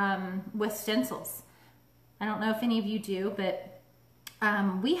parties with stencils. I don't know if any of you do, but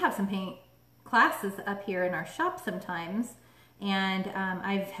we have some paint classes up here in our shop sometimes. And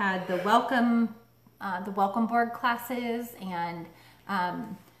I've had the welcome board classes, and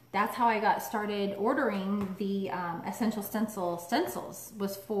that's how I got started ordering the Essential Stencil stencils,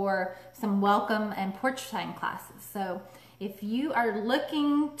 was for some welcome and porch time classes. So if you are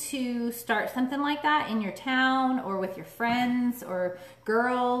looking to start something like that in your town or with your friends or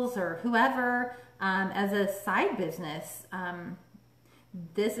girls or whoever as a side business,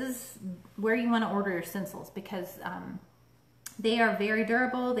 this is where you want to order your stencils, because they are very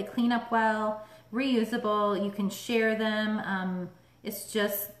durable, they clean up well, reusable, you can share them.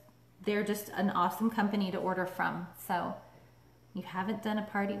 They're just an awesome company to order from. So you haven't done a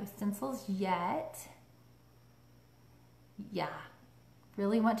party with stencils yet? Yeah,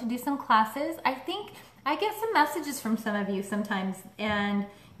 really want to do some classes. I think I get some messages from some of you sometimes, and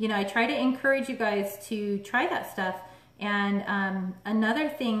you know, I try to encourage you guys to try that stuff. And another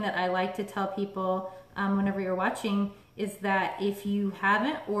thing that I like to tell people whenever you're watching is that if you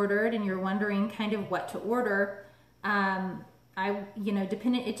haven't ordered and you're wondering kind of what to order,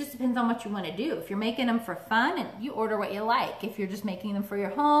 it just depends on what you want to do. If you're making them for fun, and you order what you like. If you're just making them for your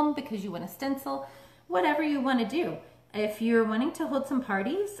home because you want to stencil, whatever you want to do. If you're wanting to hold some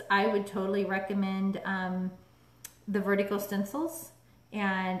parties, I would totally recommend the vertical stencils,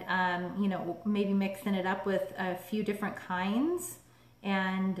 and maybe mixing it up with a few different kinds,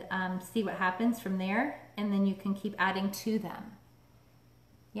 and see what happens from there, and then you can keep adding to them.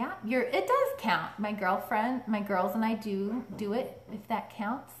 Yeah, it does count. My girls and I do it, if that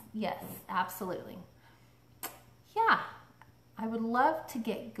counts. Yes, absolutely. Yeah, I would love to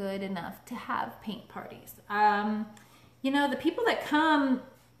get good enough to have paint parties. The people that come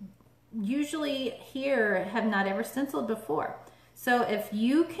usually here have not ever stenciled before. So if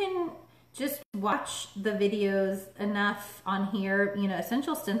you can just watch the videos enough on here,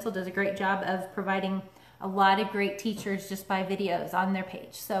 Essential Stencil does a great job of providing a lot of great teachers just by videos on their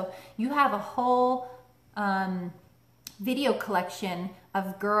page. So you have a whole video collection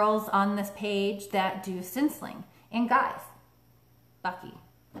of girls on this page that do stenciling. And guys, Bucky,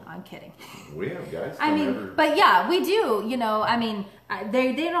 no, I'm kidding. We have guys. But yeah, we do. They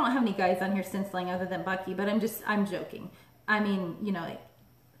don't have any guys on here stenciling other than Bucky, but I'm joking. I'm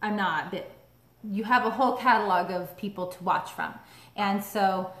not, but you have a whole catalog of people to watch from. And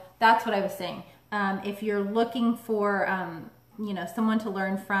so that's what I was saying. If you're looking for, someone to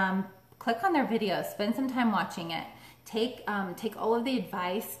learn from, click on their videos, spend some time watching it. Take all of the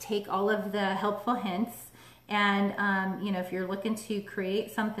advice, take all of the helpful hints, And, you know, if you're looking to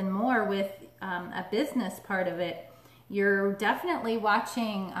create something more with a business part of it, you're definitely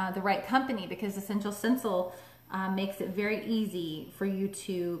watching the right company, because Essential Stencil makes it very easy for you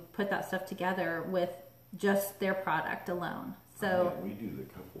to put that stuff together with just their product alone. So yeah, we do the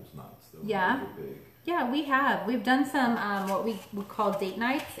couples knots though. Yeah. Those are big. Yeah, we have. We've done some what we would call date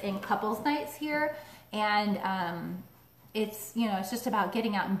nights and couples nights here, and it's, you know, it's just about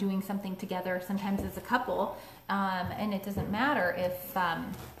getting out and doing something together. Sometimes as a couple, and it doesn't matter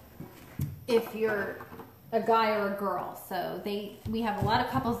if you're a guy or a girl. So we have a lot of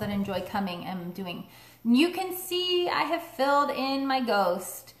couples that enjoy coming and doing. You can see I have filled in my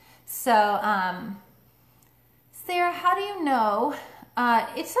ghost. So Sarah, how do you know?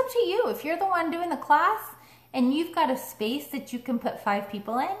 It's up to you. If you're the one doing the class and you've got a space that you can put 5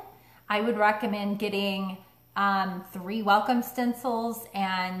 people in, I would recommend getting 3 welcome stencils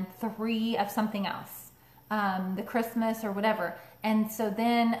and 3 of something else, the Christmas or whatever. And so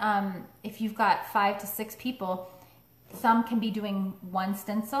then if you've got 5 to 6 people, some can be doing 1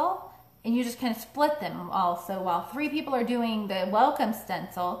 stencil, and you just kind of split them all. So while 3 people are doing the welcome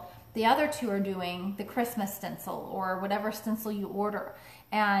stencil, the other 2 are doing the Christmas stencil or whatever stencil you order.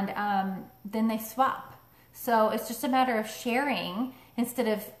 And then they swap. So it's just a matter of sharing instead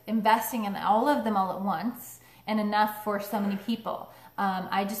of investing in all of them all at once and enough for so many people.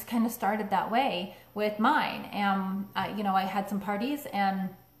 I just kind of started that way with mine. And, you know, I had some parties and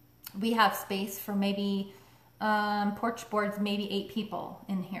we have space for maybe porch boards, maybe 8 people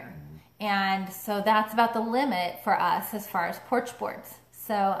in here. And so that's about the limit for us as far as porch boards.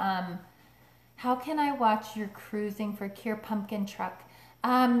 So how can I watch your cruising for Cure pumpkin truck?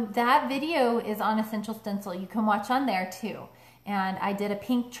 That video is on Essential Stencil. You can watch on there too. And I did a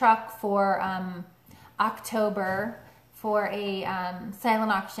pink truck for October for a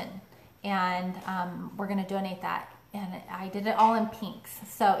silent auction. And we're going to donate that. And I did it all in pinks.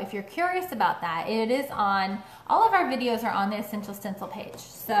 So if you're curious about that, it is on, all of our videos are on the Essential Stencil page.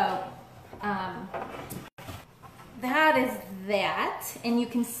 So that is that, and you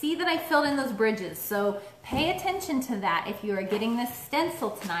can see that I filled in those bridges, so pay attention to that if you are getting this stencil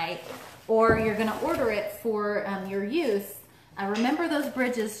tonight or you're going to order it for your use. Remember those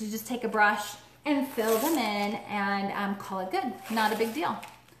bridges, you just take a brush and fill them in and call it good. Not a big deal.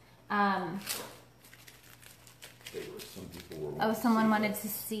 Oh, someone wanted to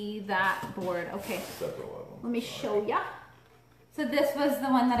see that board. Okay, Several of them. let me show ya. So this was the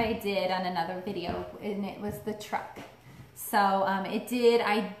one that I did on another video, and it was the truck. So I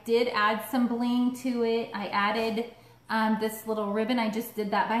did add some bling to it. I added this little ribbon. I just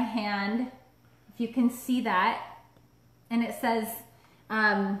did that by hand. If you can see that. And it says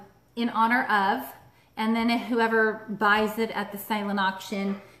in honor of, and then whoever buys it at the silent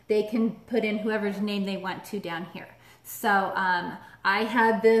auction, they can put in whoever's name they want to down here. So I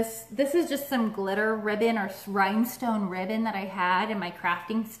had this is just some glitter ribbon or rhinestone ribbon that I had in my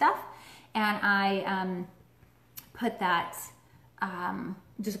crafting stuff. And I put that,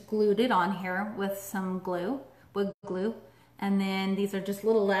 just glued it on here with some glue, wood glue. And then these are just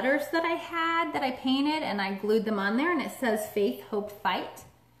little letters that I had that I painted, and I glued them on there, and it says faith, hope, fight.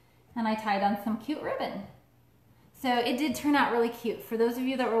 And I tied on some cute ribbon. So it did turn out really cute. For those of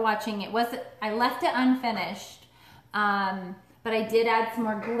you that were watching, I left it unfinished. But I did add some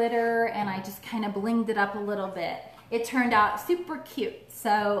more glitter, and I just kind of blinged it up a little bit. It turned out super cute.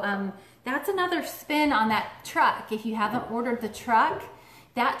 So that's another spin on that truck. If you haven't ordered the truck,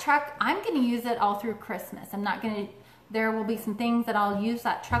 that truck, I'm going to use it all through Christmas. There will be some things that I'll use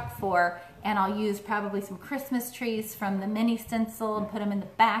that truck for, and I'll use probably some Christmas trees from the mini stencil and put them in the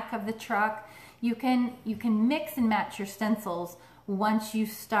back of the truck. You can mix and match your stencils once you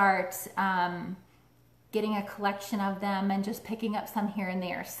start getting a collection of them and just picking up some here and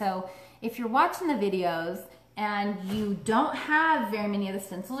there. So if you're watching the videos and you don't have very many of the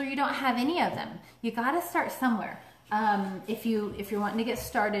stencils, or you don't have any of them, you got to start somewhere. If you're wanting to get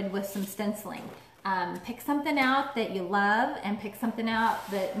started with some stenciling, pick something out that you love and pick something out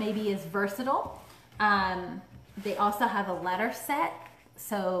that maybe is versatile. They also have a letter set,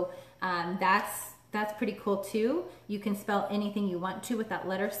 so that's pretty cool too. You can spell anything you want to with that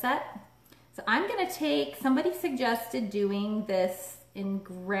letter set. So I'm going to take, somebody suggested doing this in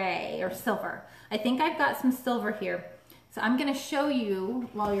gray or silver. I think I've got some silver here. So I'm going to show you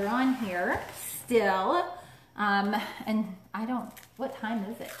while you're on here still. And I don't, what time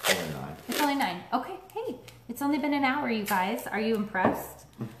is it? Only 9. It's only 9. Okay, hey, it's only been an hour, you guys. Are you impressed?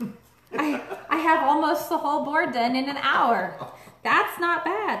 I have almost the whole board done in an hour. That's not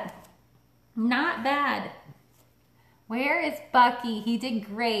bad. Not bad. Where is Bucky? He did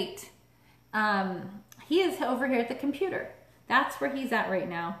great. He is over here at the computer. That's where he's at right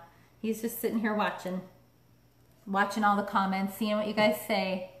now. He's just sitting here watching all the comments, seeing what you guys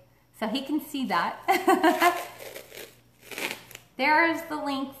say. So he can see that. There's the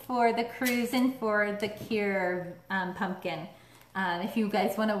link for the cruise and for the Cure pumpkin. If you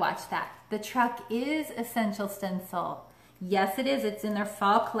guys want to watch that. The truck is Essential Stencil. Yes, it is. It's in their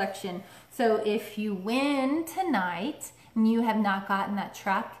fall collection. So if you win tonight and you have not gotten that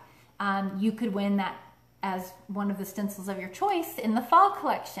truck, you could win that as one of the stencils of your choice in the fall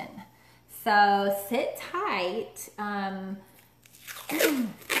collection. So sit tight. How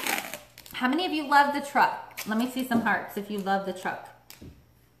many of you love the truck? Let me see some hearts if you love the truck.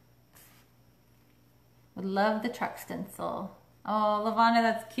 Would love the truck stencil. Oh, Lavana,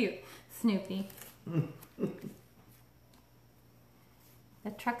 that's cute. Snoopy.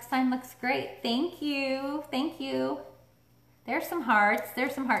 The truck sign looks great. Thank you. Thank you. There's some hearts.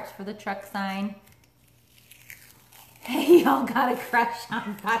 There's some hearts for the truck sign. Hey, y'all got a crush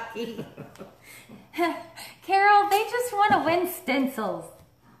on Bucky. Carol, they just want to win stencils.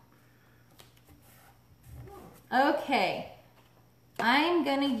 Okay. I'm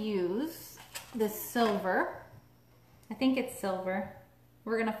going to use this silver. I think it's silver.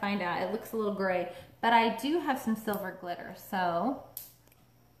 We're going to find out. It looks a little gray. But I do have some silver glitter. So,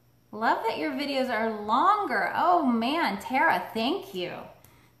 love that your videos are longer. Oh man, Tara, thank you.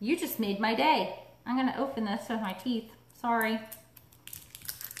 You just made my day. I'm going to open this with my teeth. Sorry.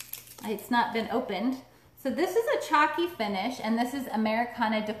 It's not been opened. So this is a chalky finish, and this is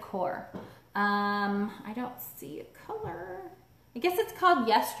Americana Decor. I don't see a color. I guess it's called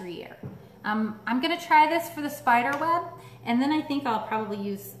Yesteryear. I'm going to try this for the spider web, and then I think I'll probably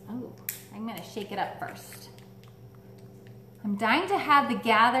use, oh, I'm going to shake it up first. I'm dying to have the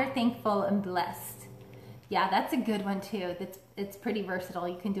Gather, Thankful, and Blessed. Yeah, that's a good one too. It's pretty versatile.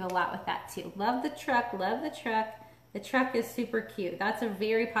 You can do a lot with that too. Love the truck, love the truck. The truck is super cute. That's a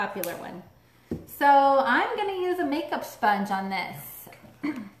very popular one. So I'm gonna use a makeup sponge on this.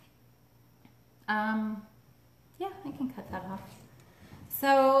 Yeah, I can cut that off.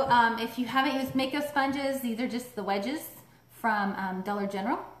 So if you haven't used makeup sponges, these are just the wedges from Dollar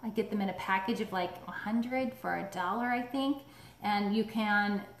General. I get them in a package of like 100 for $1, I think. And you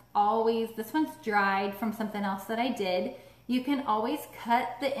can always, this one's dried from something else that I did. You can always cut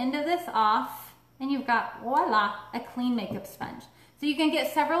the end of this off and you've got, voila, a clean makeup sponge. So you can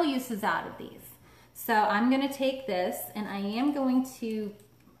get several uses out of these. So I'm gonna take this and I am going to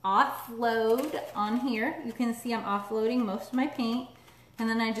offload on here. You can see I'm offloading most of my paint, and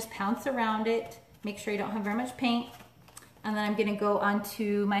then I just pounce around it, make sure I don't have very much paint. And then I'm gonna go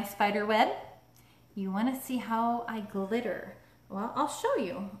onto my spider web. You wanna see how I glitter? Well, I'll show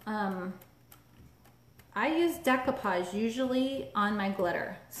you. I use decoupage usually on my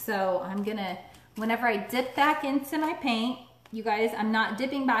glitter. So I'm gonna, whenever I dip back into my paint, you guys, I'm not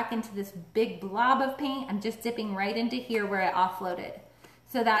dipping back into this big blob of paint. I'm just dipping right into here where I offloaded.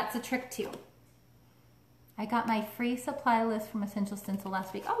 So that's a trick too. I got my free supply list from Essential Stencil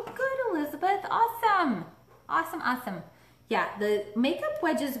last week. Oh, good, Elizabeth. Awesome. Awesome, awesome. Yeah, the makeup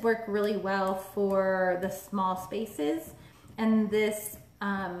wedges work really well for the small spaces. And this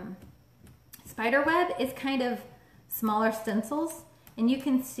spider web is kind of smaller stencils. And you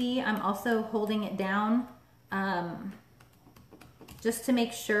can see I'm also holding it down just to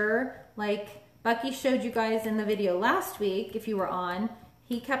make sure, like Bucky showed you guys in the video last week, if you were on,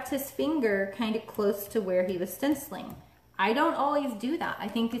 he kept his finger kind of close to where he was stenciling. I don't always do that. I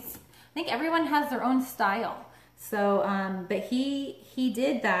think everyone has their own style. So, but he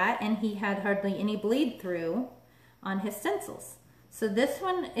did that, and he had hardly any bleed through on his stencils. So this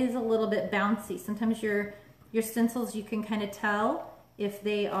one is a little bit bouncy. Sometimes your stencils, you can kind of tell if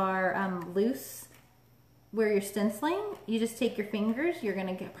they are loose where you're stenciling. You just take your fingers, you're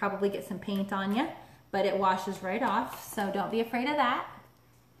gonna probably get some paint on you, but it washes right off, so don't be afraid of that.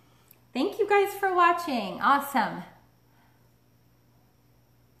 Thank you guys for watching. Awesome.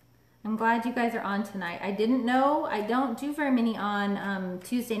 I'm glad you guys are on tonight. I didn't know, I don't do very many on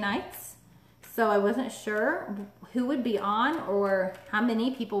Tuesday nights, so I wasn't sure who would be on or how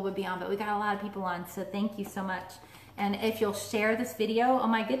many people would be on, but we got a lot of people on, so thank you so much. And if you'll share this video, oh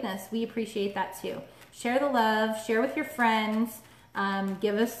my goodness, we appreciate that too. Share the love, share with your friends,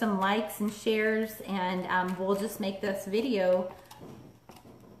 give us some likes and shares, and we'll just make this video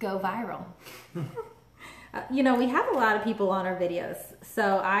go viral. You know, we have a lot of people on our videos,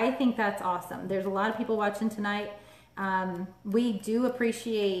 so I think that's awesome. There's a lot of people watching tonight. We do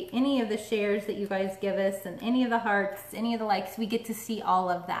appreciate any of the shares that you guys give us, and any of the hearts, any of the likes. We get to see all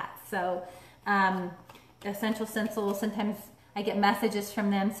of that. So Essential Stencil, sometimes I get messages from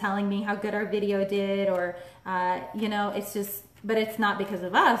them telling me how good our video did, or, you know, it's just, but it's not because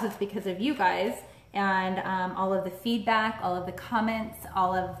of us, it's because of you guys, and all of the feedback, all of the comments,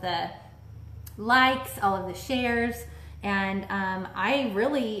 all of the likes, all of the shares. And I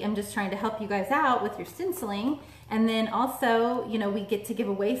really am just trying to help you guys out with your stenciling. And then also, you know, we get to give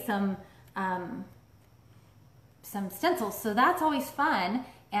away some stencils, so that's always fun.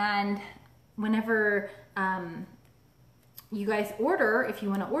 And whenever you guys order, if you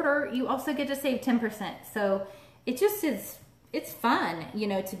want to order, you also get to save 10%. So it just is, it's fun, you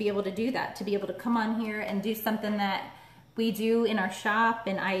know, to be able to do that, to be able to come on here and do something that we do in our shop,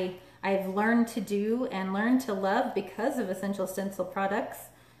 and I've learned to do and learned to love because of Essential Stencil products.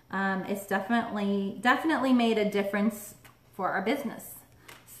 It's definitely made a difference for our business.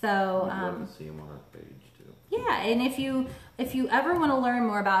 So I'd love to see them on our page too. Yeah, and if you ever want to learn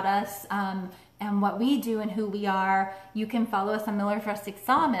more about us and what we do and who we are, you can follow us on Miller's Rustic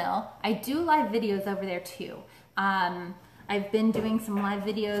Sawmill. I do live videos over there too. I've been doing some live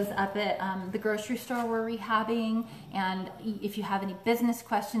videos up at the grocery store we're rehabbing, and if you have any business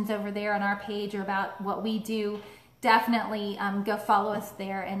questions over there on our page or about what we do, definitely go follow us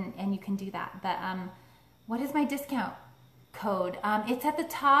there, and you can do that. But what is my discount code? It's at the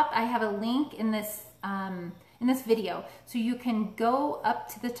top. I have a link in this video, so you can go up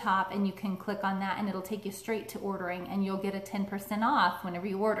to the top and you can click on that, and it'll take you straight to ordering, and you'll get a 10% off whenever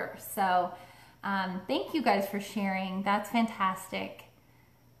you order. So thank you guys for sharing. That's fantastic.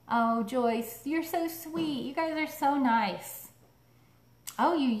 Oh, Joyce, you're so sweet. You guys are so nice.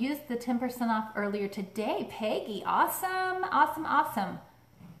 Oh, you used the 10% off earlier today, Peggy. Awesome, awesome, awesome.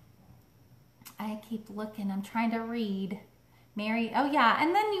 I keep looking. I'm trying to read. Mary, oh yeah,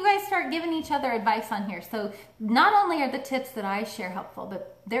 and then you guys start giving each other advice on here. So not only are the tips that I share helpful,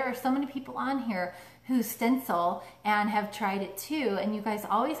 but there are so many people on here who stencil and have tried it too, and you guys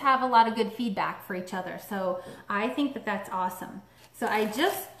always have a lot of good feedback for each other. So I think that that's awesome. So I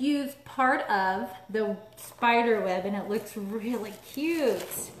just used part of the spider web, and it looks really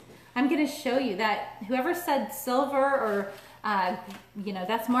cute. I'm going to show you that. Whoever said silver, or you know,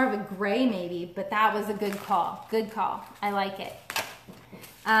 that's more of a gray maybe, but that was a good call. Good call. I like it.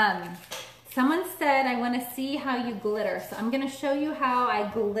 Someone said, I want to see how you glitter. So I'm going to show you how I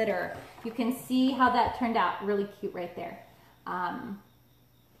glitter. You can see how that turned out. Really cute right there.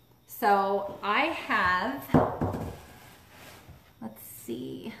 So I have, let's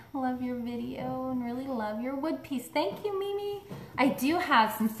see, love your video and really love your wood piece. Thank you, Mimi. I do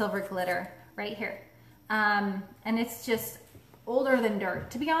have some silver glitter right here. And it's just older than dirt.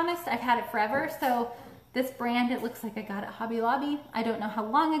 To be honest, I've had it forever. So this brand, it looks like I got it Hobby Lobby. I don't know how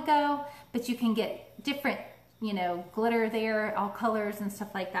long ago, but you can get different, you know, glitter there, all colors and stuff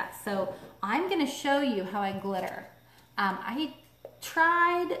like that. So I'm going to show you how I glitter. I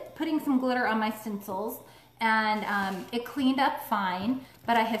tried putting some glitter on my stencils, and it cleaned up fine,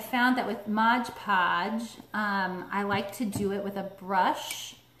 but I have found that with Mod Podge, I like to do it with a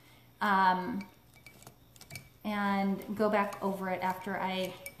brush and go back over it after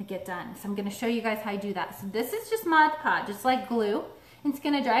I get done. So I'm going to show you guys how I do that. So this is just Mod Podge, just like glue. It's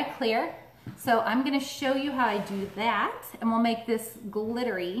going to dry clear. So I'm going to show you how I do that, and we'll make this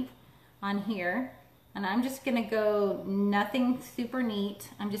glittery on here. And I'm just going to go nothing super neat.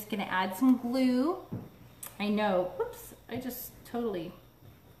 I'm just going to add some glue. I know, whoops, I just totally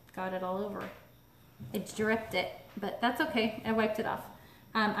got it all over. It dripped it, but that's okay. I wiped it off.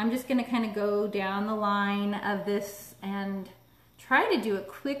 I'm just going to kind of go down the line of this and try to do it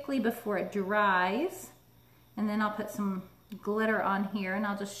quickly before it dries. And then I'll put some glitter on here, and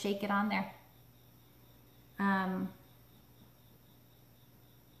I'll just shake it on there.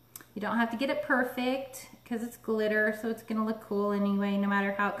 You don't have to get it perfect because it's glitter, so it's going to look cool anyway, no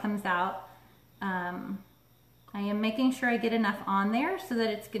matter how it comes out. I am making sure I get enough on there so that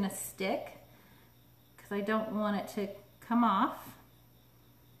it's going to stick, because I don't want it to come off.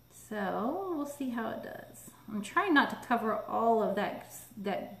 So we'll see how it does. I'm trying not to cover all of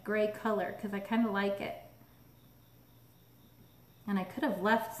that gray color because I kind of like it. And I could have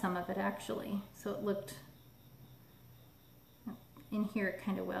left some of it actually, so it looked in here it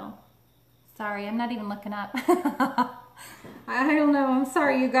kind of will. Sorry, I'm not even looking up. I don't know, I'm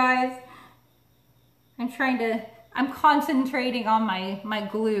sorry you guys. I'm concentrating on my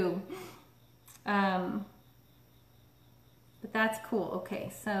glue. But that's cool.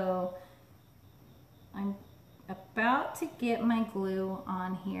 Okay, so I'm about to get my glue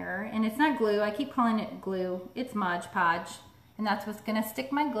on here, and it's not glue, I keep calling it glue, it's Mod Podge, and that's what's gonna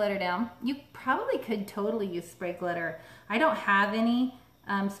stick my glitter down. You probably could totally use spray glitter. I don't have any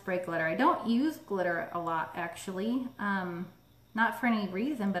spray glitter. I don't use glitter a lot actually. Not for any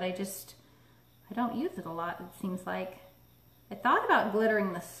reason, but I don't use it a lot, it seems like. I thought about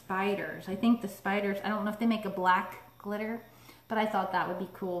glittering the spiders. I think the spiders, I don't know if they make a black glitter, but I thought that would be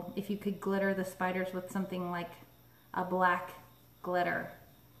cool if you could glitter the spiders with something like a black glitter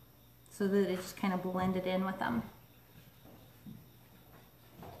so that it just kind of blended in with them.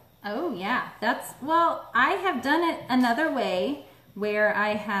 Oh yeah, well, I have done it another way where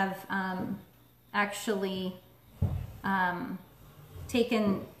I have actually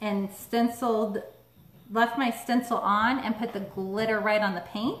taken and stenciled, left my stencil on and put the glitter right on the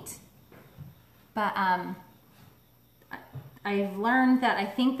paint. But I've learned that I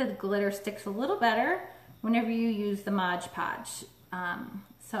think that the glitter sticks a little better whenever you use the Mod Podge.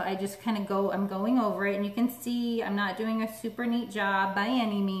 So I just kind of I'm going over it, and you can see I'm not doing a super neat job by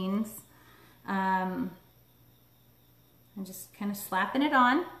any means. I'm just kind of slapping it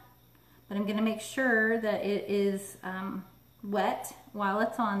on, but I'm going to make sure that it is wet while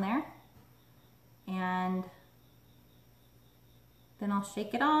it's on there. And then I'll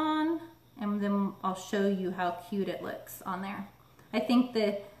shake it on, and then I'll show you how cute it looks on there. I think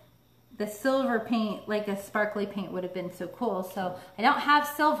the silver paint, like a sparkly paint, would have been so cool. So I don't have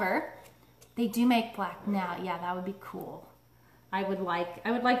silver. They do make black now. Yeah, that would be cool. I would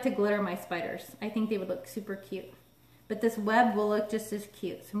like to glitter my spiders. I think they would look super cute. But this web will look just as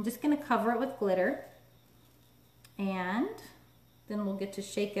cute. So I'm just going to cover it with glitter. And then we'll get to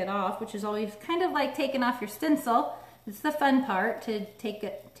shake it off, which is always kind of like taking off your stencil. It's the fun part, to take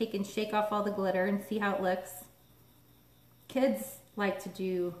and shake off all the glitter and see how it looks. Kids like to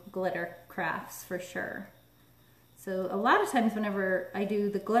do glitter crafts for sure. So a lot of times whenever I do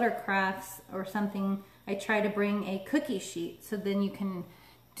the glitter crafts or something, I try to bring a cookie sheet, so then you can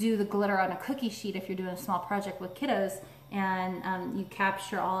do the glitter on a cookie sheet if you're doing a small project with kiddos, and you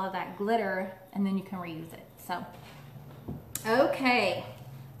capture all of that glitter and then you can reuse it. So okay,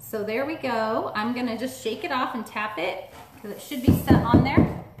 so there we go. I'm gonna just shake it off and tap it because it should be set on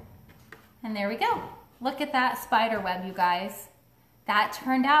there. And there we go. Look at that spider web, you guys. That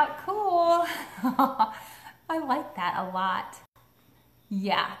turned out cool. I like that a lot.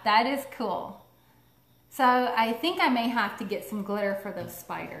 Yeah, that is cool. So I think I may have to get some glitter for those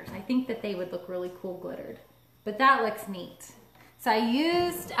spiders. I think that they would look really cool glittered, but that looks neat. So I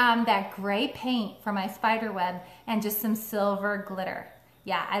used that gray paint for my spider web and just some silver glitter.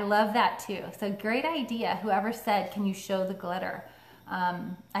 Yeah, I love that too. So great idea. Whoever said, can you show the glitter?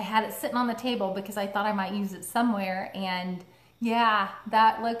 I had it sitting on the table because I thought I might use it somewhere, and yeah,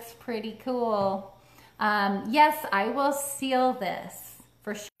 that looks pretty cool. Yes, I will seal this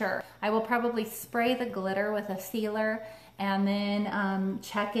for sure. I will probably spray the glitter with a sealer and then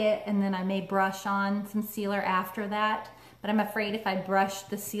check it, and then I may brush on some sealer after that. But I'm afraid if I brush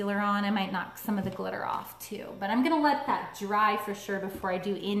the sealer on, I might knock some of the glitter off too. But I'm gonna let that dry for sure before I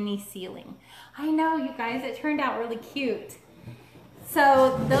do any sealing. I know, you guys, it turned out really cute.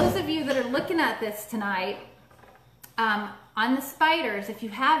 So those of you that are looking at this tonight, on the spiders, if you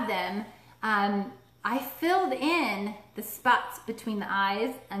have them, I filled in the spots between the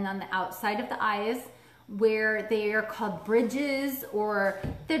eyes and on the outside of the eyes where they are called bridges, or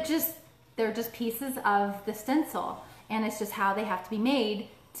they're just pieces of the stencil. And it's just how they have to be made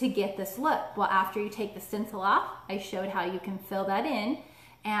to get this look. Well, after you take the stencil off, I showed how you can fill that in,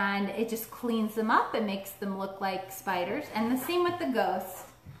 and it just cleans them up and makes them look like spiders. And the same with the ghost.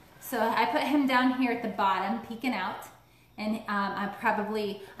 So I put him down here at the bottom, peeking out. And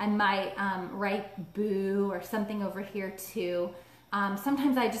I might write boo or something over here too.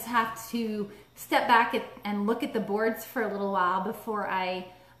 Sometimes I just have to step back and look at the boards for a little while before I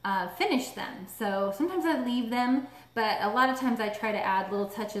finish them. So sometimes I leave them, but a lot of times I try to add little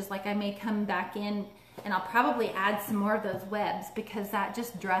touches, like I may come back in and I'll probably add some more of those webs because that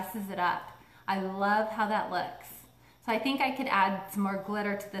just dresses it up. I love how that looks. So I think I could add some more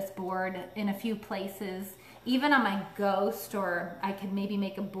glitter to this board in a few places, even on my ghost, or I could maybe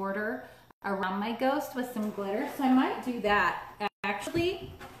make a border around my ghost with some glitter. So I might do that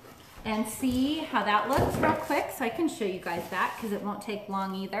actually and see how that looks real quick, so I can show you guys that because it won't take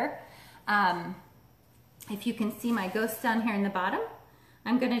long either. If you can see my ghost down here in the bottom,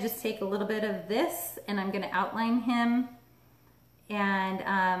 I'm going to just take a little bit of this and I'm going to outline him,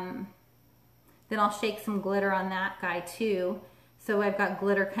 and then I'll shake some glitter on that guy too. So I've got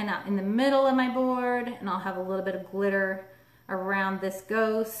glitter kind of in the middle of my board, and I'll have a little bit of glitter around this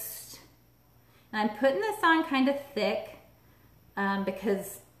ghost. And I'm putting this on kind of thick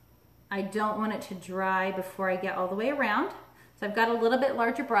because I don't want it to dry before I get all the way around. So I've got a little bit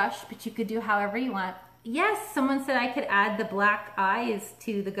larger brush, but you could do however you want. Yes, someone said I could add the black eyes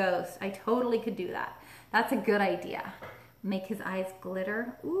to the ghost. I totally could do that. That's a good idea. make his eyes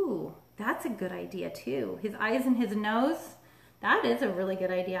glitter. Ooh, that's a good idea too. His eyes and his nose, that is a really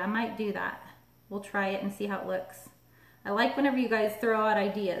good idea. I might do that. We'll try it and see how it looks. I like whenever you guys throw out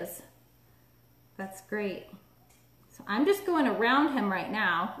ideas. That's great. So I'm just going around him right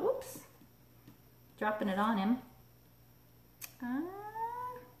now. Whoops. Dropping it on him.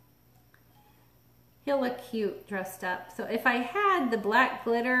 He'll look cute dressed up. So if I had the black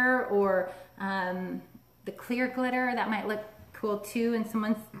glitter or the clear glitter, that might look cool too. And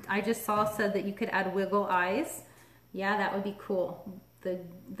someone I just saw said that you could add wiggle eyes. Yeah, that would be cool.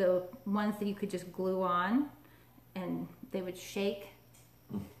 The ones that you could just glue on and they would shake.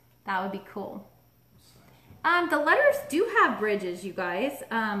 That would be cool. The letters do have bridges, you guys,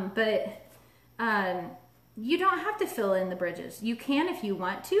 but you don't have to fill in the bridges. You can if you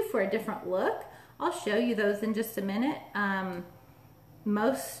want to for a different look. I'll show you those in just a minute.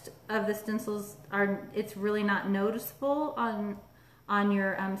 Most of the stencils it's really not noticeable on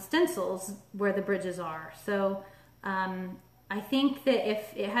your stencils where the bridges are. So I think that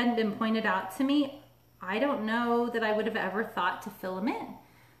if it hadn't been pointed out to me, I don't know that I would have ever thought to fill them in.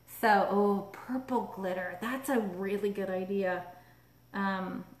 So, oh, purple glitter, that's a really good idea.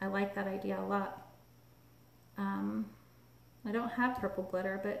 I like that idea a lot. I don't have purple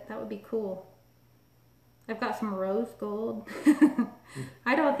glitter, but that would be cool. I've got some rose gold.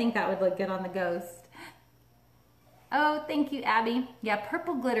 I don't think that would look good on the ghost. Oh, thank you, Abby. Yeah,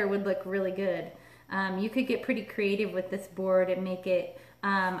 purple glitter would look really good. You could get pretty creative with this board and make it,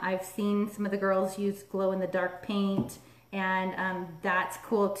 I've seen some of the girls use glow-in-the-dark paint, and that's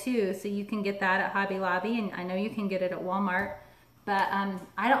cool too. So you can get that at Hobby Lobby, and I know you can get it at Walmart. But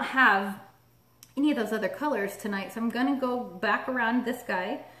I don't have any of those other colors tonight, so I'm gonna go back around this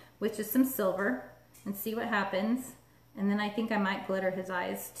guy with just some silver and see what happens. And then I think I might glitter his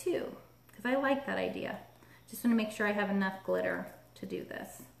eyes too, because I like that idea. Just want to make sure I have enough glitter to do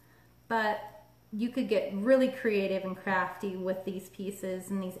this. But you could get really creative and crafty with these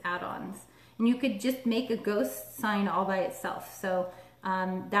pieces and these add-ons. And you could just make a ghost sign all by itself. So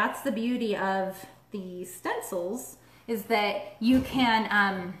that's the beauty of the stencils, is that you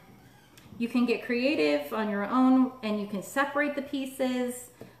can get creative on your own, and you can separate the pieces.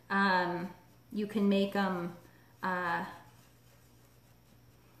 You can make them,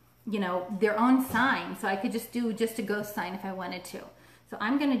 you know, their own sign. So I could just do just a ghost sign if I wanted to. So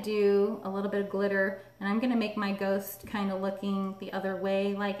I'm gonna do a little bit of glitter, and I'm gonna make my ghost kind of looking the other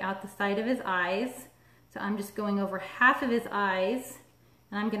way, like out the side of his eyes. So I'm just going over half of his eyes,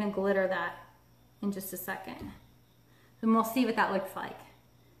 and I'm gonna glitter that in just a second. And we'll see what that looks like.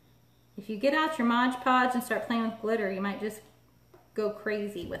 If you get out your Mod Podge and start playing with glitter, you might just go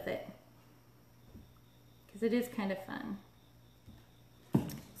crazy with it, because it is kind of fun.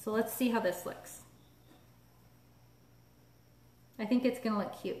 So let's see how this looks. I think it's gonna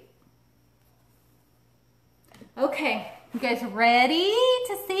look cute. Okay, you guys ready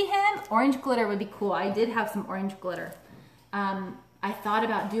to see him? Orange glitter would be cool. I did have some orange glitter. I thought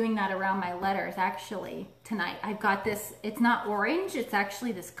about doing that around my letters actually tonight. I've got this, it's not orange, it's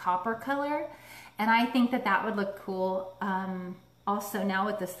actually this copper color. And I think that that would look cool. Also now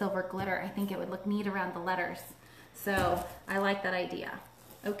with the silver glitter, I think it would look neat around the letters. So I like that idea.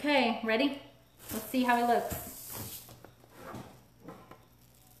 Okay, ready? Let's see how he looks.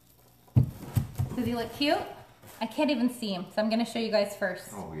 Does he look cute? I can't even see him, so I'm gonna show you guys first.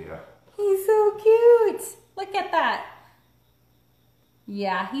 Oh yeah. He's so cute. Look at that.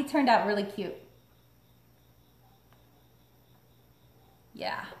 Yeah, he turned out really cute.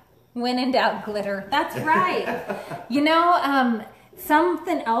 Yeah, when in doubt, glitter. That's right. You know,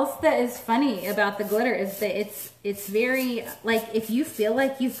 something else that is funny about the glitter is that it's very, like, if you feel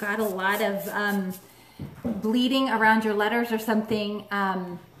like you've got a lot of bleeding around your letters or something,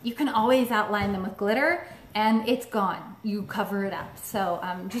 you can always outline them with glitter and it's gone. You cover it up. So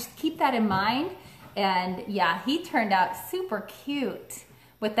just keep that in mind. And yeah, he turned out super cute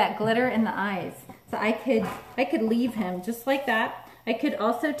with that glitter in the eyes. So I could leave him just like that. I could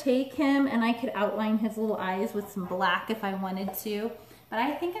also take him and I could outline his little eyes with some black if I wanted to. But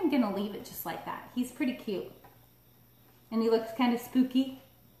I think I'm gonna leave it just like that. He's pretty cute. And he looks kind of spooky.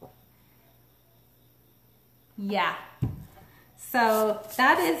 Yeah. So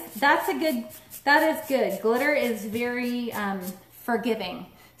that is good. Glitter is very forgiving.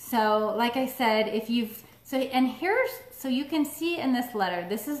 So like I said, so you can see in this letter,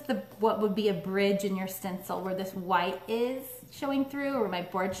 this is what would be a bridge in your stencil where this white is showing through, or my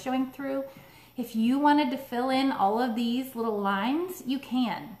board's showing through. If you wanted to fill in all of these little lines, you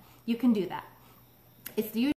can do that. It's usually